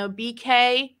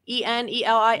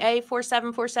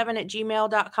 BKENELIA4747 at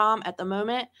gmail.com at the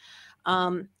moment.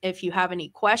 If you have any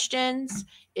questions,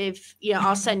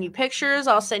 I'll send you pictures,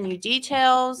 I'll send you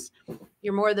details.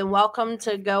 You're more than welcome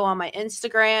to go on my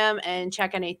Instagram and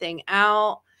check anything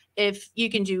out. If you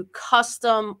can do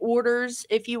custom orders,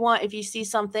 if you want, if you see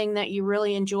something that you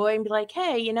really enjoy and be like,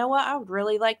 hey, you know what? I would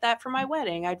really like that for my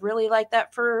wedding. I'd really like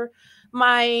that for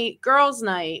my girls'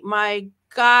 night, my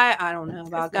guy. I don't know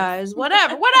about guys,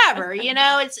 whatever.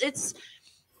 It's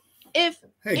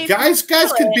guys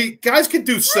can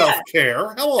do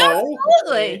self-care. Hello.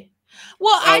 Absolutely.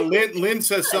 Well, Lynn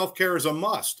says self-care is a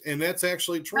must, and that's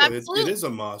actually true. It is a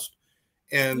must.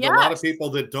 And a lot of people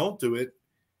that don't do it,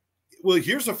 well,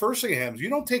 here's the first thing that happens. You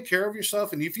don't take care of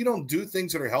yourself, and if you don't do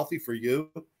things that are healthy for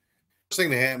you, the first thing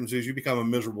that happens is you become a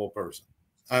miserable person.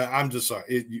 I'm just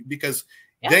sorry. Because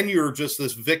then you're just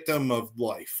this victim of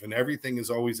life, and everything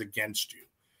is always against you.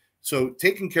 So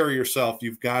taking care of yourself,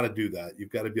 you've got to do that.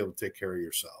 You've got to be able to take care of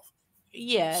yourself.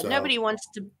 Yeah, so nobody wants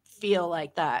to feel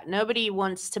like that. Nobody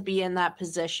wants to be in that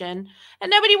position, and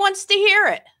nobody wants to hear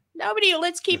it.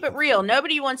 Let's keep it real.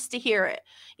 Nobody wants to hear it.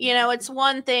 It's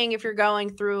one thing if you're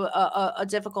going through a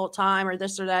difficult time or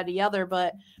this or that or the other,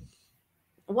 but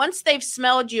once they've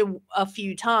smelled you a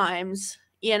few times,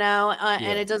 and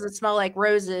it doesn't smell like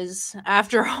roses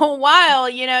after a while,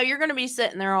 you're going to be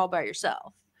sitting there all by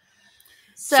yourself.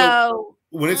 So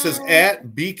when it says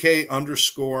at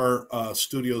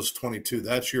BK_studios22,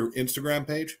 that's your Instagram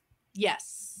page?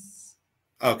 Yes.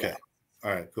 Okay. Yeah.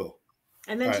 All right, cool.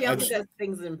 And then she also does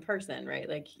things in person, right?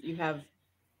 Like you have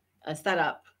a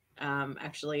setup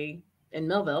actually in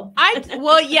Millville. Yes.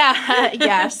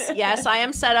 I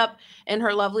am set up in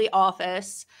her lovely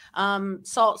office.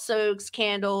 Salt soaks,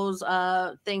 candles,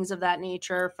 things of that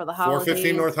nature for the holidays.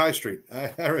 415 North High Street.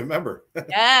 I remember.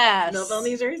 Yes. Millville,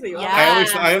 New Jersey.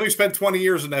 Yes. I only spent 20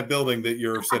 years in that building that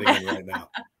you're sitting in right now.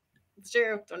 It's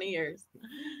true. 20 years.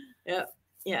 Yep.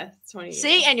 Yeah, 20 years.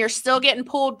 See, and you're still getting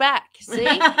pulled back. See? You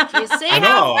see? I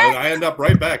know. I end up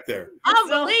right back there.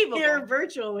 Unbelievable. Here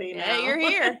virtually now. Yeah, you're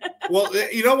here. Well,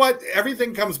 you know what?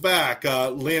 Everything comes back.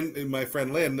 Lynn, my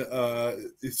friend Lynn,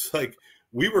 it's like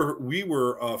we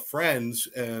were friends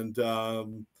and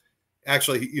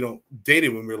actually,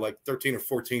 dated when we were like 13 or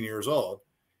 14 years old.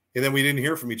 And then we didn't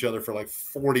hear from each other for like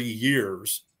 40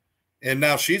 years. And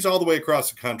now she's all the way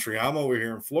across the country. I'm over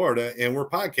here in Florida, and we're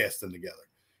podcasting together.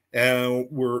 And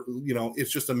we're,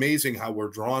 it's just amazing how we're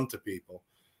drawn to people,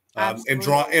 and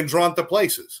drawn to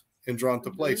places, and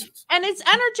it's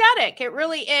energetic. It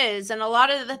really is. And a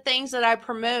lot of the things that I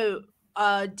promote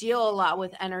deal a lot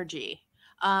with energy,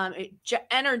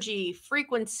 energy,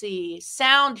 frequency,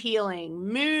 sound healing,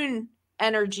 moon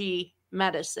energy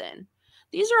medicine.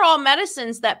 These are all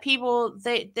medicines that people,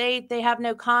 they have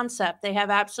no concept. They have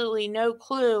absolutely no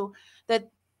clue that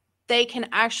they can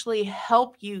actually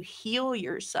help you heal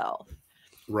yourself.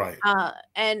 Right.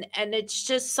 And it's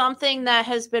just something that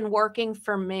has been working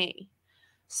for me.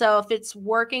 So if it's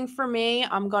working for me,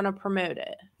 I'm going to promote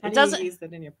it. How do you use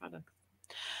it in your product?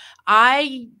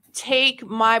 I take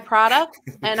my product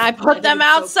and I put them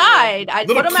outside. I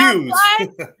put them outside.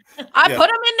 I put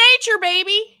them in nature,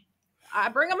 baby. I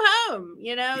bring them home,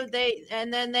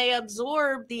 and then they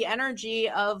absorb the energy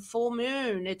of full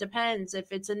moon. It depends.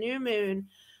 If it's a new moon,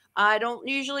 I don't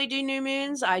usually do new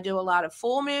moons. I do a lot of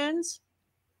full moons.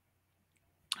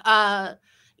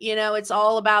 It's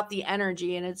all about the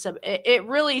energy, and it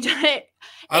really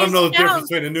I don't know the difference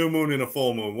between a new moon and a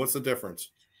full moon. What's the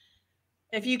difference?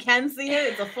 If you can see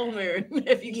it, it's a full moon.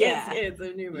 If you can't see it, it's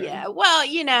a new moon. Yeah.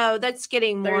 Well, that's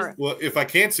getting more. Well, if I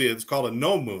can't see it, it's called a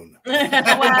no moon.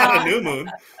 Not a new moon.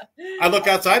 I look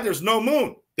outside, there's no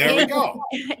moon. There we go.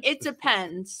 It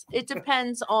depends. It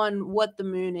depends on what the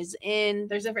moon is in.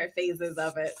 There's different phases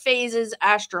of it. Phases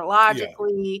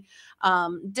astrologically,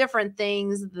 different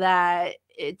things that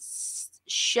it's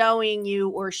showing you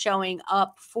or showing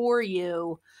up for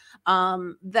you.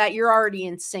 That you're already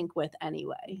in sync with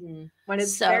anyway. Mm-hmm. When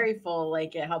it's very full,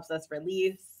 like it helps us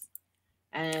release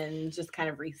and just kind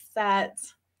of reset.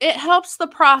 It helps the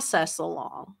process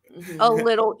along a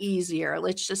little easier.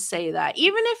 Let's just say that.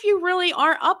 Even if you really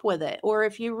aren't up with it, or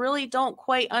if you really don't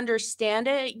quite understand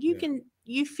it, you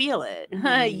feel it.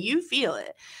 You feel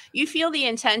it. You feel the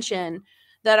intention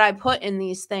that I put in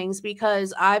these things,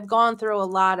 because I've gone through a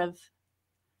lot of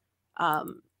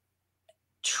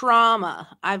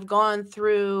trauma. I've gone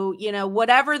through,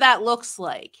 whatever that looks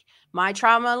like. My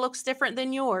trauma looks different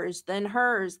than yours, than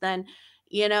hers,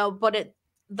 but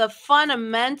the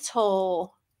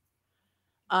fundamental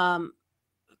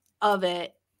of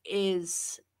it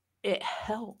is it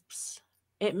helps.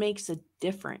 It makes a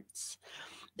difference.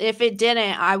 If it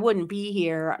didn't, I wouldn't be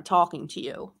here talking to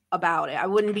you about it. I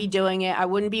wouldn't be doing it. I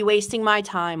wouldn't be wasting my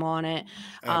time on it.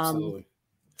 Absolutely.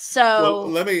 So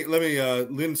let me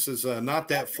Lynn says not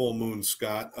that full moon,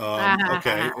 Scott.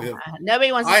 Okay.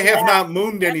 Nobody wants to I have not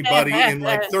mooned anybody in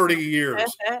like 30 years.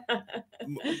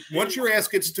 Once your ass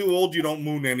gets too old, you don't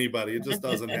moon anybody. It just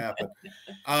doesn't happen.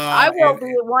 I will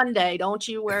be one day, don't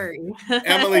you worry.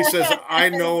 Emily says, I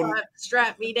know.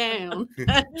 Strap me down.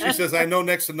 She says, I know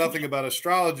next to nothing about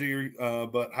astrology,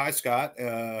 but hi, Scott.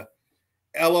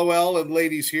 LOL and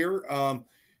ladies here. Hi,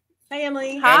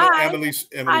 Emily. Hi. Emily's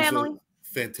Hi, Emily.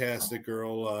 Fantastic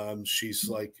girl. She's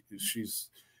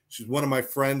one of my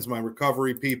friends, my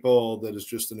recovery people, that is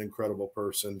just an incredible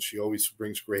person. She always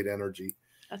brings great energy.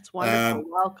 That's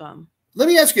wonderful. Welcome. Let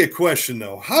me ask you a question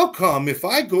though. How come if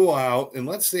I go out and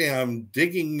let's say I'm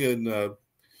digging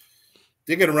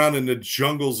around in the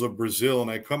jungles of Brazil and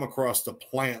I come across a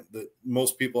plant that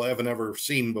most people haven't ever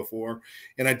seen before,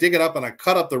 and I dig it up and I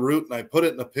cut up the root and I put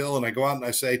it in a pill and I go out and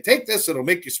I say, take this, it'll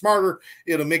make you smarter,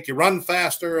 it'll make you run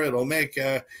faster, it'll make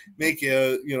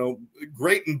you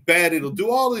great in bed, it'll do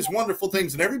all these wonderful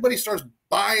things, and everybody starts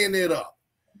buying it up.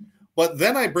 But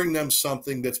then I bring them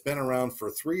something that's been around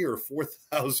for 3,000 or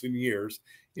 4,000 years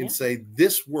and say,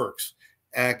 this works.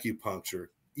 Acupuncture,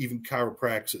 even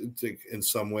chiropractic in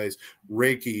some ways,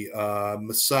 Reiki,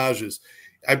 massages.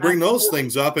 I bring those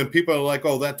things up and people are like,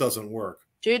 oh, that doesn't work.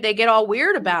 Dude, they get all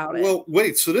weird about it. Well,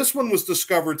 wait, so this one was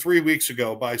discovered 3 weeks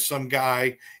ago by some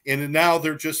guy, and now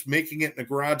they're just making it in a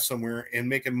garage somewhere and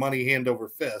making money hand over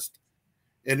fist,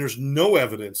 and there's no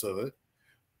evidence of it.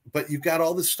 But you've got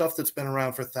all this stuff that's been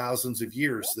around for thousands of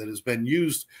years that has been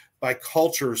used by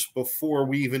cultures before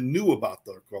we even knew about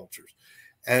their cultures.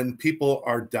 And people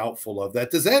are doubtful of that.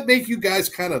 Does that make you guys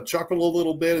kind of chuckle a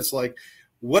little bit? It's like,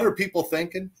 what are people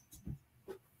thinking?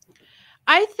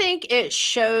 I think it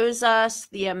shows us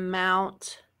the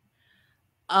amount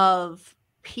of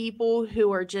people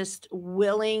who are just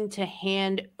willing to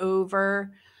hand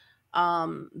over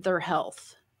their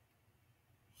health.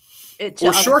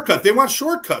 Or shortcut. They want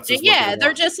shortcuts. Yeah,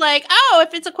 they're just like, oh,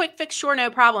 if it's a quick fix, sure,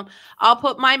 no problem. I'll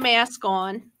put my mask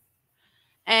on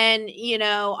and,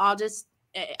 I'll just,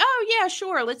 oh, yeah,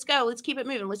 sure. Let's go. Let's keep it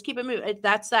moving. Let's keep it moving.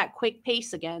 That's that quick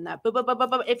pace again. That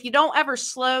if you don't ever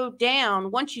slow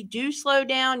down, once you do slow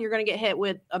down, you're going to get hit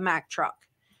with a Mack truck.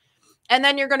 And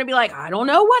then you're going to be like, I don't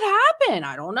know what happened.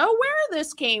 I don't know where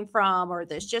this came from, or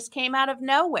this just came out of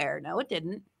nowhere. No, it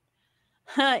didn't.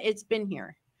 It's been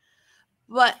here.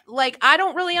 But I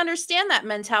don't really understand that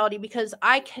mentality because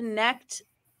I connect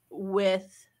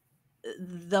with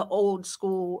the old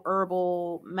school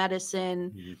herbal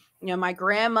medicine. Mm-hmm. My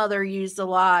grandmother used a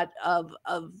lot of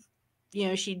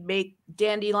she'd make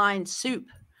dandelion soup.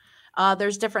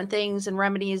 There's different things and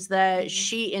remedies that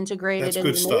she integrated in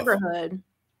the neighborhood.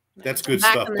 That's good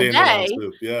Back stuff. In the day,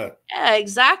 soup. Yeah,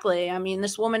 exactly. I mean,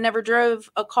 this woman never drove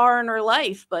a car in her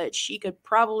life, but she could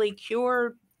probably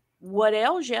cure what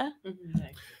ails you.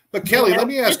 But Kelly, let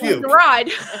me ask you. The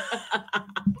ride.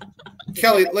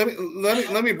 Kelly,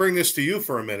 let me bring this to you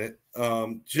for a minute.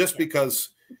 Just because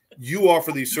you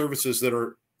offer these services that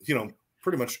are,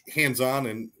 pretty much hands-on,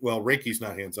 and well, Reiki's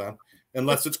not hands-on,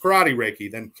 unless it's karate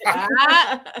Reiki, then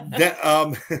Ah,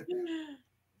 that,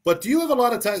 but do you have a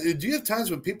lot of times, do you have times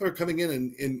when people are coming in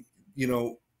and you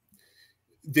know,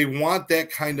 they want that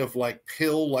kind of like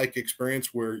pill-like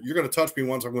experience where you're going to touch me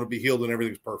once, I'm going to be healed and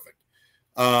everything's perfect.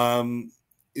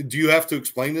 Do you have to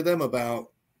explain to them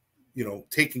about, you know,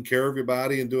 taking care of your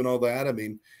body and doing all that? I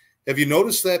mean, have you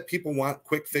noticed that people want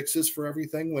quick fixes for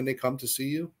everything when they come to see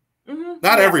you?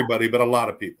 Not everybody, but a lot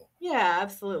of people. Yeah,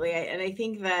 absolutely. And I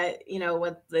think that, you know,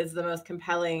 what is the most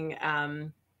compelling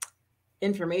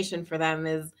information for them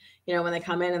is, you know, when they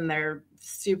come in and they're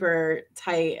super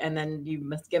tight and then you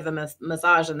must give them a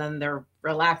massage and then they're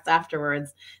relaxed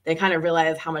afterwards, they kind of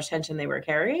realize how much tension they were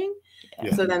carrying.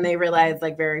 Yeah. So then they realize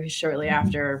like very shortly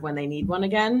after when they need one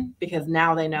again, because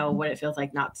now they know what it feels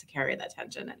like not to carry that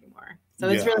tension anymore. So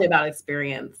it's really about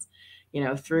experience, you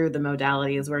know, through the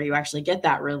modalities where you actually get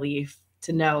that relief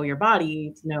to know your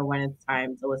body, to know when it's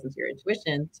time to listen to your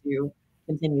intuition, to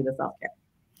continue the self-care.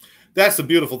 That's the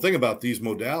beautiful thing about these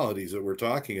modalities that we're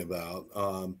talking about.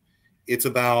 It's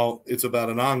about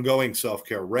an ongoing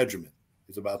self-care regimen.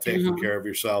 It's about taking care of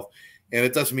yourself. And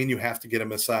it doesn't mean you have to get a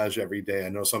massage every day. I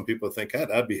know some people think, hey,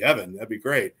 that'd be heaven. That'd be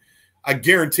great. I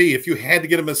guarantee if you had to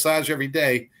get a massage every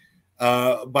day,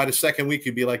 by the second week,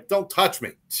 you'd be like, don't touch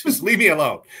me. Just leave me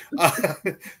alone.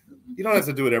 You don't have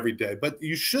to do it every day, but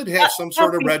you should have some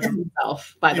sort of regimen.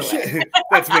 By the way,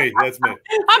 That's me. That's me.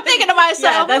 I'm thinking to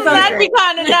myself, that'd be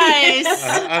kind of nice.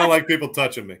 I don't like people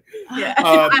touching me.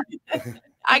 Yeah.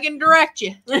 I can direct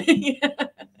you.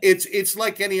 It's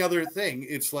like any other thing.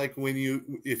 It's like when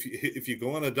if you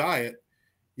go on a diet,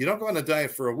 you don't go on a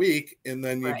diet for a week and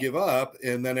then you give up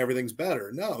and then everything's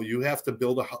better. No, you have to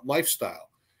build a lifestyle.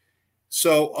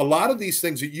 So a lot of these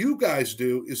things that you guys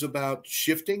do is about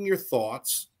shifting your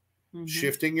thoughts,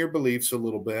 shifting your beliefs a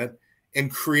little bit,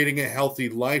 and creating a healthy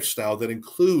lifestyle that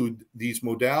include these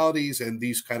modalities and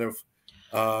these kind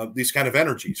of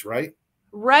energies, right?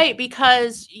 Right,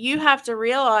 because you have to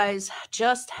realize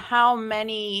just how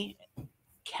many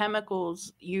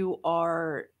chemicals you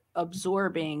are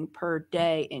absorbing per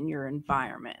day in your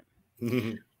environment.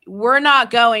 We're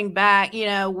not going back, you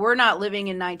know, we're not living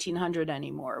in 1900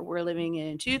 anymore. We're living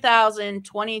in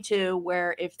 2022,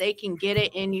 where if they can get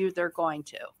it in you, they're going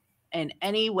to, in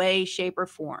any way, shape, or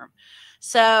form.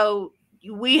 So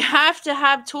we have to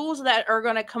have tools that are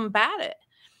going to combat it.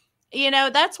 You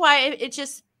know, that's why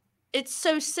it's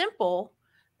so simple.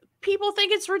 People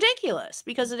think it's ridiculous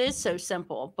because it is so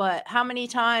simple, but how many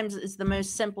times is the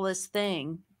most simplest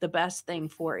thing the best thing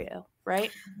for you,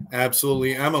 right?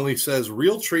 Absolutely. Emily says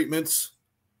real treatments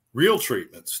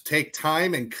take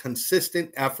time and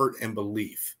consistent effort and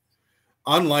belief.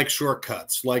 Unlike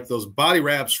shortcuts, like those body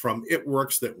wraps from It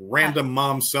Works that random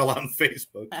moms sell on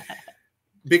Facebook.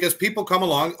 Because people come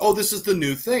along, oh, this is the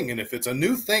new thing. And if it's a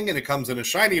new thing and it comes in a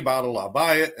shiny bottle, I'll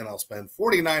buy it and I'll spend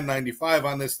 $49.95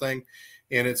 on this thing.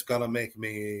 And it's going to make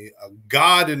me a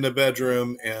god in the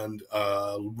bedroom and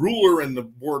a ruler in the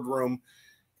boardroom.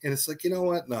 And it's like, you know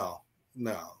what? No.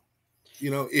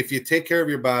 You know, if you take care of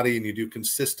your body and you do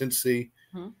consistency,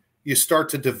 you start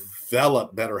to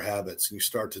develop better habits and you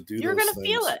start to do You're those going to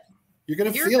feel it. You're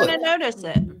going to feel it. You're going to notice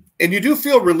it. And you do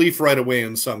feel relief right away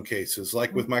in some cases.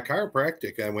 Like with my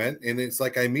chiropractic, I went and it's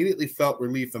like I immediately felt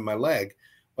relief in my leg,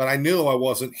 but I knew I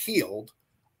wasn't healed.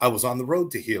 I was on the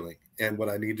road to healing. And what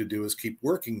I need to do is keep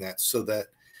working that so that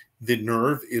the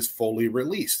nerve is fully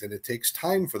released. And it takes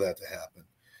time for that to happen.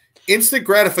 Instant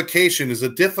gratification is a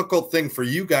difficult thing for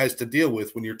you guys to deal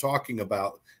with when you're talking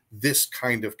about this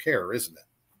kind of care, isn't it?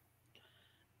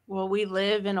 Well, we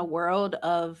live in a world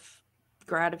of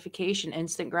gratification,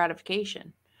 instant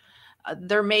gratification.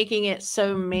 They're making it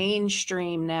so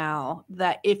mainstream now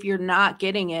that if you're not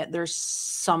getting it, there's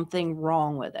something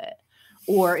wrong with it,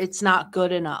 or it's not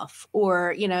good enough,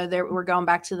 or, you know, we're going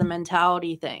back to the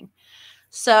mentality thing.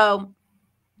 So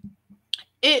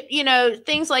you know,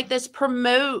 things like this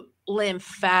promote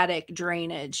lymphatic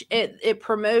drainage. It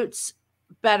promotes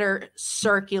better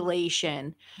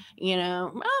circulation. You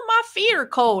know, oh, my feet are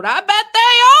cold. I bet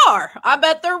they are. I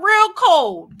bet they're real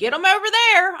cold. Get them over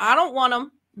there. I don't want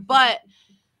them. But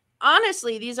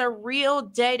honestly, these are real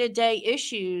day-to-day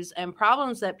issues and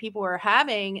problems that people are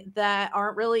having that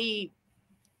aren't really,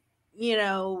 you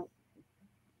know,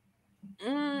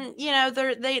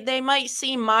 they might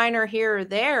seem minor here or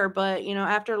there, but, you know,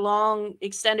 after long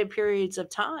extended periods of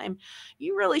time,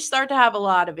 you really start to have a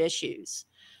lot of issues.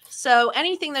 So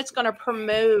anything that's going to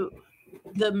promote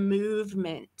the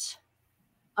movement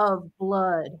of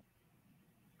blood,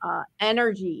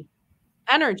 energy,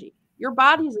 your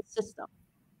body's a system.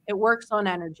 It works on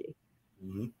energy.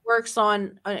 works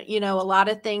on, you know, a lot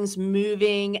of things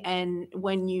moving. And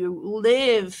when you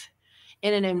live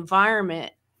in an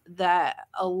environment that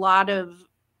a lot of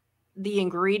the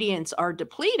ingredients are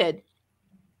depleted,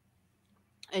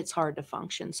 it's hard to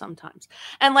function sometimes.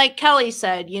 And like Kelly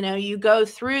said, you know, you go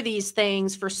through these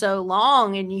things for so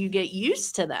long and you get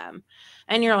used to them.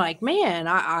 And you're like, man,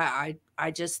 I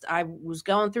was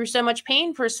going through so much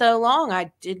pain for so long.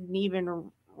 I didn't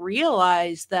even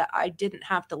realize that I didn't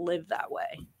have to live that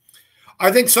way.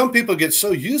 I think some people get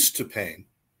so used to pain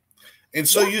and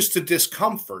so used to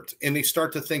discomfort, and they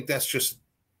start to think that's just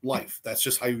life. That's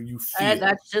just how you feel.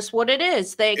 That's just what it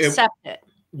is. They accept it.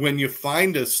 When you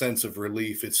find a sense of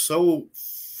relief, it's so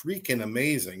freaking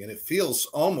amazing, and it feels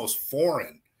almost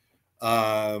foreign.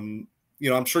 You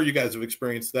know, I'm sure you guys have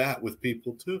experienced that with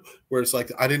people too, where it's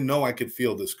like, I didn't know I could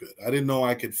feel this good. I didn't know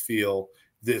I could feel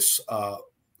this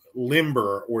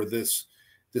limber or this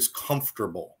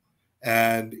comfortable.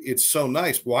 And it's so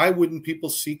nice. Why wouldn't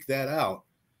people seek that out?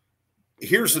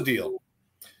 Here's the deal.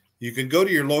 You can go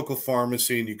to your local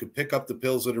pharmacy and you can pick up the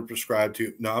pills that are prescribed to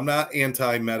you. No, I'm not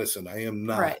anti-medicine. I am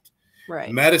not.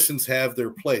 Right. Medicines have their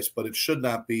place, but it should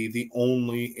not be the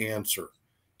only answer.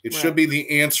 It should be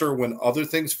the answer when other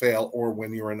things fail or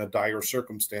when you're in a dire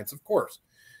circumstance, of course.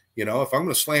 You know, if I'm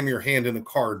going to slam your hand in a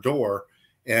car door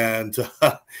and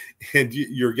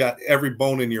you're got every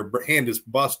bone in your hand is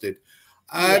busted,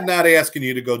 I'm not asking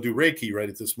you to go do Reiki right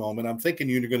at this moment. I'm thinking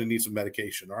you're going to need some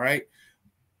medication, all right?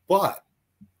 But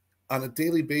on a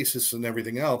daily basis and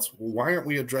everything else, why aren't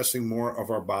we addressing more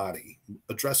of our body,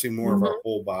 addressing more of our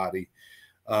whole body?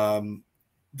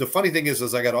 The funny thing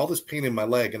is I got all this pain in my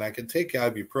leg, and I can take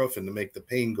ibuprofen to make the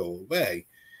pain go away,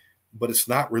 but it's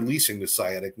not releasing the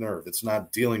sciatic nerve. It's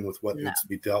not dealing with what needs to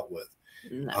be dealt with.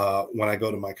 When I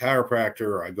go to my chiropractor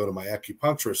or I go to my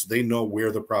acupuncturist, they know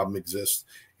where the problem exists,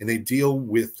 and they deal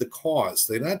with the cause.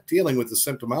 They're not dealing with the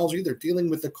symptomology. They're dealing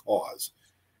with the cause.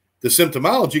 The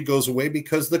symptomology goes away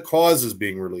because the cause is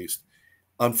being released.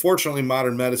 Unfortunately,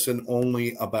 modern medicine,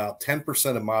 only about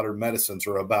 10% of modern medicines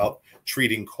are about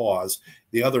treating cause.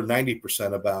 The other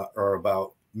 90% are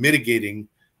about mitigating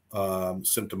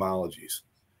symptomologies.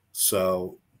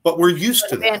 So, but we're used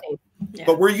to that.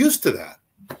 But we're used to that.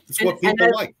 It's what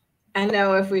people like. I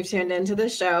know if we've tuned into the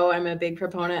show, I'm a big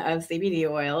proponent of CBD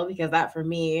oil because that, for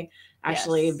me,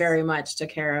 actually very much took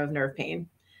care of nerve pain.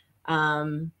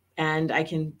 And I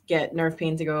can get nerve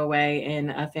pain to go away in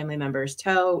a family member's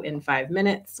toe in 5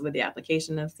 minutes with the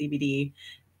application of CBD.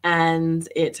 And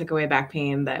it took away back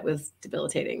pain that was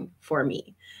debilitating for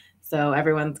me. So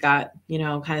everyone's got, you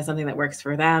know, kind of something that works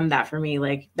for them. That for me,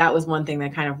 like, that was one thing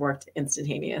that kind of worked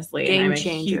instantaneously. Game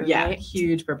changer.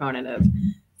 Huge proponent of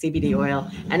CBD oil.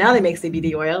 And now they make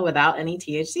CBD oil without any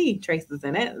THC traces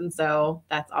in it. And so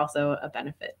that's also a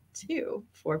benefit too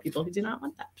for people who do not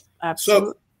want that.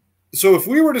 Absolutely. So if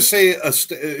we were to say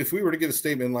if we were to get a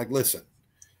statement like, listen,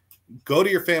 go to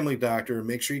your family doctor and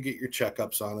make sure you get your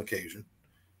checkups on occasion.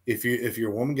 If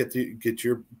you're a woman, get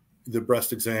the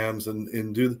breast exams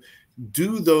and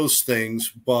do those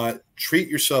things, but treat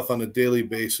yourself on a daily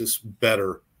basis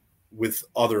better with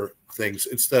other things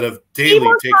instead of daily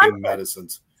taking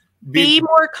medicines. Be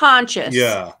more conscious.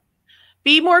 Yeah.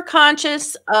 Be more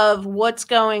conscious of what's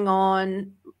going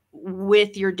on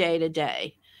with your day to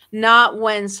day. Not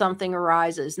when something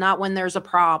arises, not when there's a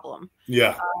problem.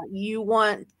 Yeah. You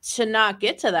want to not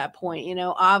get to that point. You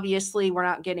know, obviously we're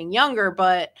not getting younger,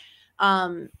 but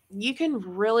you can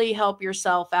really help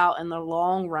yourself out in the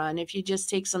long run if you just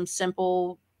take some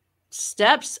simple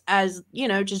steps, as, you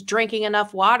know, just drinking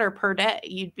enough water per day.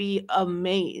 You'd be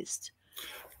amazed.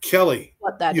 Kelly,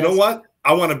 you know what?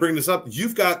 I want to bring this up.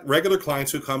 You've got regular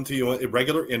clients who come to you at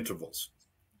regular intervals.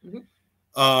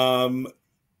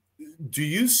 Do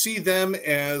you see them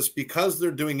as, because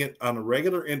they're doing it on a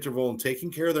regular interval and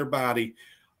taking care of their body,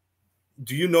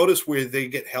 do you notice where they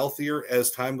get healthier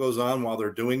as time goes on while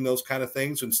they're doing those kind of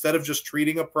things? Instead of just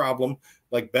treating a problem,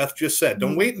 like Beth just said,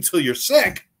 don't wait until you're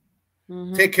sick.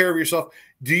 Take care of yourself.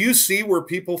 Do you see where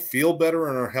people feel better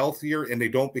and are healthier and they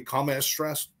don't become as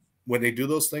stressed when they do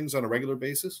those things on a regular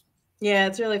basis? Yeah,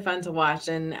 it's really fun to watch.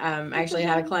 And I actually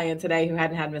had a client today who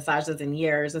hadn't had massages in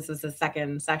years. This is the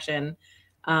second session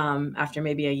after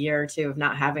maybe a year or two of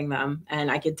not having them. And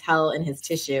I could tell in his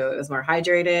tissue, it was more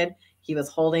hydrated. He was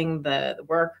holding the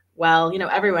work well. You know,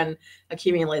 everyone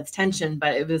accumulates tension,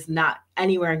 but it was not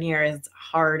anywhere near as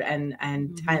hard and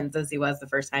tense as he was the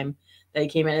first time that he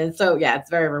came in. And so, yeah,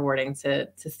 it's very rewarding to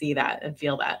see that and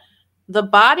feel that. The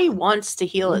body wants to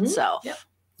heal itself.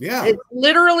 Yeah. It's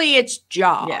literally its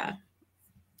job. Yeah.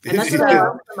 And that's what I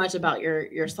love so much about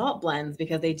your salt blends,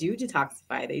 because they do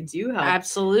detoxify. They do help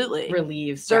absolutely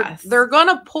relieve stress. They're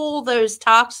gonna pull those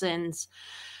toxins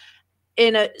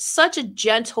in such a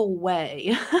gentle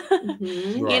way.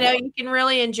 Mm-hmm. Right. You know, you can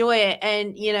really enjoy it.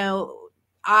 And you know,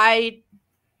 I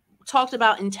talked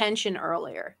about intention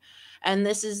earlier, and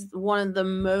this is one of the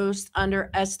most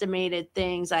underestimated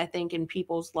things I think in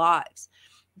people's lives.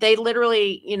 They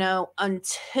literally, you know,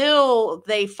 until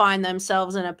they find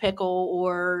themselves in a pickle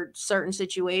or certain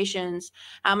situations,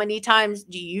 how many times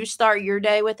do you start your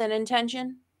day with an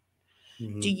intention?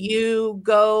 Mm-hmm. Do you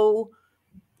go,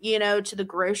 you know, to the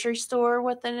grocery store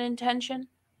with an intention?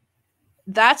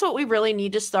 That's what we really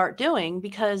need to start doing,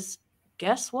 because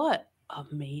guess what?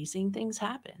 Amazing things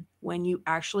happen when you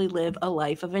actually live a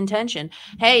life of intention.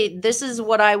 Hey, this is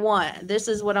what I want. This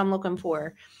is what I'm looking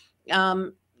for.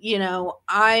 You know,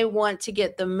 I want to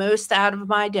get the most out of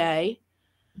my day.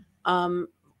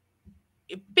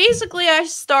 Basically, I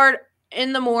start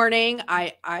in the morning.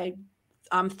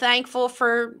 I'm thankful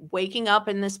for waking up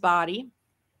in this body,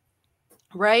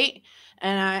 right?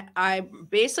 And I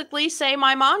basically say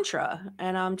my mantra,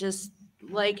 and I'm just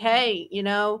like, hey, you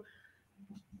know,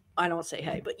 I don't say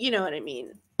hey, but you know what I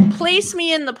mean. Place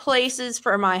me in the places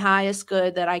for my highest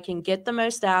good that I can get the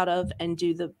most out of and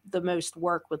do the most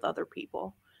work with other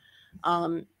people.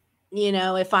 You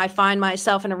know, if I find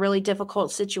myself in a really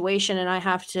difficult situation and I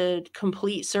have to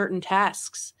complete certain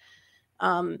tasks,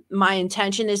 my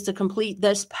intention is to complete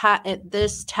this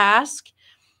task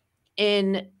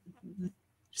in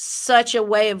such a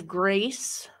way of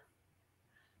grace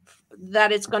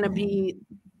that it's going to be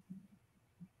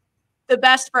the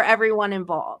best for everyone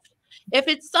involved. If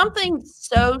it's something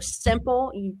so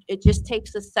simple, it just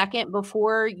takes a second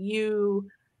before you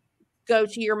go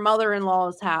to your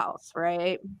mother-in-law's house,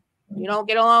 right? You don't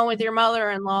get along with your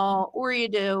mother-in-law, or you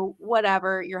do,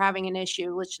 whatever, you're having an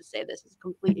issue. Let's just say this is a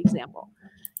complete example.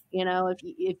 You know,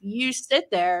 if you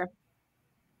sit there,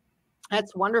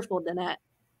 that's wonderful, Danette.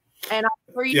 And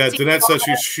Yeah, Danette says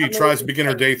she tries to begin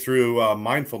her day through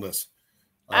mindfulness.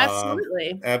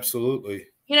 Absolutely. Absolutely.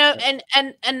 You know,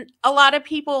 and a lot of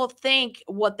people think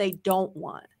what they don't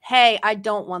want. Hey, I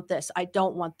don't want this. I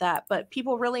don't want that. But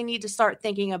people really need to start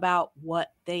thinking about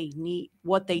what they need,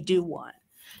 what they do want.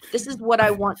 This is what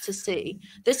I want to see.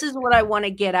 This is what I want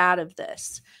to get out of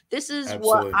this. This is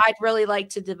Absolutely. what I'd really like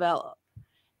to develop.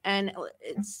 And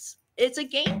it's a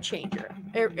game changer.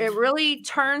 It really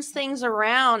turns things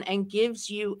around and gives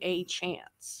you a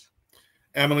chance.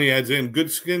 Emily adds in good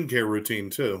skincare routine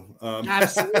too.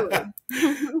 Absolutely.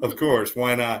 Of course,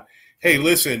 why not? Hey,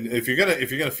 listen, if you're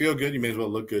gonna feel good, you may as well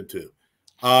look good too.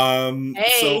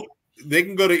 Hey. So they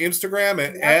can go to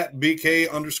Instagram at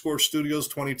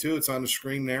BK_studios22. It's on the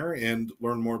screen there, and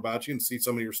learn more about you and see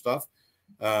some of your stuff.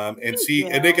 And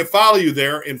they can follow you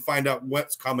there and find out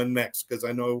what's coming next, because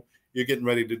I know you're getting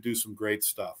ready to do some great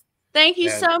stuff. Thank you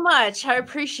so much. I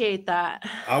appreciate that.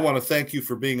 I want to thank you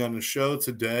for being on the show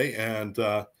today. And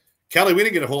Kelly, we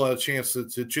didn't get a whole lot of chance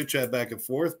to chit chat back and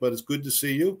forth, but it's good to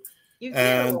see you. You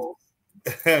too.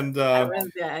 And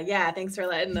yeah, thanks for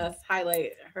letting us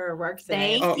highlight her work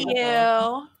today. Thank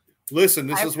you. Listen,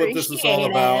 this is what this is all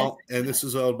about. And this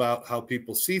is all about how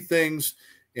people see things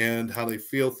and how they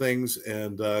feel things.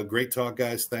 And great talk,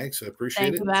 guys. Thanks. I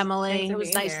appreciate it. Thank you, Emily. It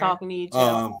was nice talking to you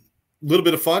too. A little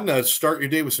bit of fun. Start your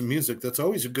day with some music. That's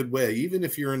always a good way, even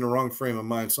if you're in the wrong frame of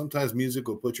mind. Sometimes music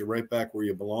will put you right back where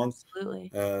you belong. Absolutely.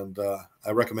 And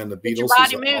I recommend the Beatles.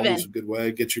 Get your body moving. Always a good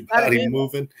way. Get your body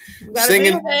moving.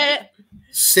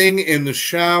 Sing in the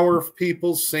shower,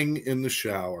 people. Sing in the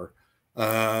shower.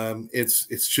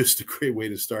 It's just a great way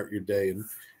to start your day. And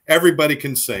everybody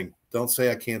can sing. Don't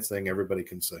say I can't sing. Everybody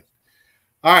can sing.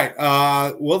 All right.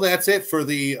 Well, that's it for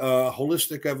the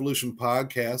Holistic Evolution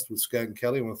podcast with Scott and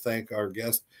Kelly. I want to thank our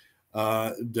guest,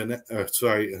 Danette.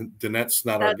 Danette's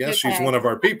not our guest. Okay. She's one of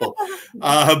our people.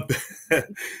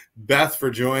 Beth, for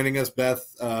joining us. Beth,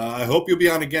 I hope you'll be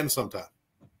on again sometime.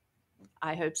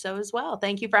 I hope so as well.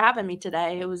 Thank you for having me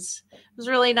today. It was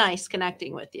really nice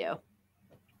connecting with you.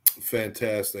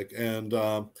 Fantastic. And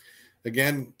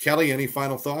again, Kelly, any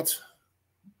final thoughts?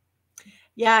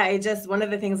 Yeah, one of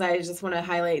the things I just want to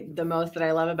highlight the most that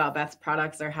I love about Beth's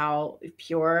products are how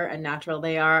pure and natural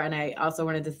they are. And I also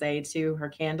wanted to say too, her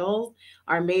candles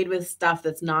are made with stuff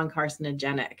that's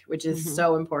non-carcinogenic, which is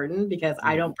so important, because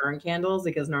I don't burn candles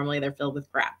because normally they're filled with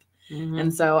crap.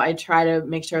 And so I try to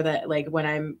make sure that, like, when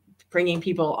I'm bringing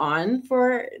people on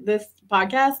for this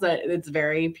podcast, that it's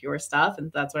very pure stuff.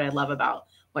 And that's what I love about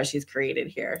what she's created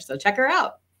here. So check her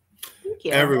out. Thank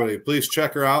you. Everybody, please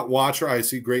check her out. Watch her. I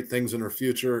see great things in her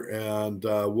future. And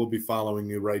we'll be following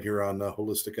you right here on the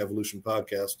Holistic Evolution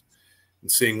podcast.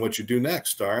 and seeing what you do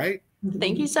next. All right.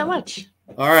 Thank you so much.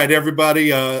 All right,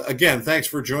 everybody. Again, thanks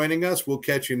for joining us. We'll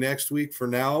catch you next week. For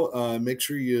now, make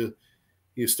sure you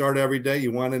start every day.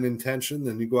 You want an intention,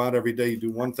 then you go out every day. You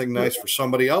do one thing nice for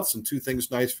somebody else and 2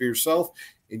 things nice for yourself,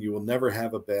 and you will never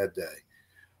have a bad day.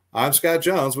 I'm Scott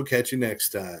Jones. We'll catch you next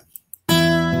time.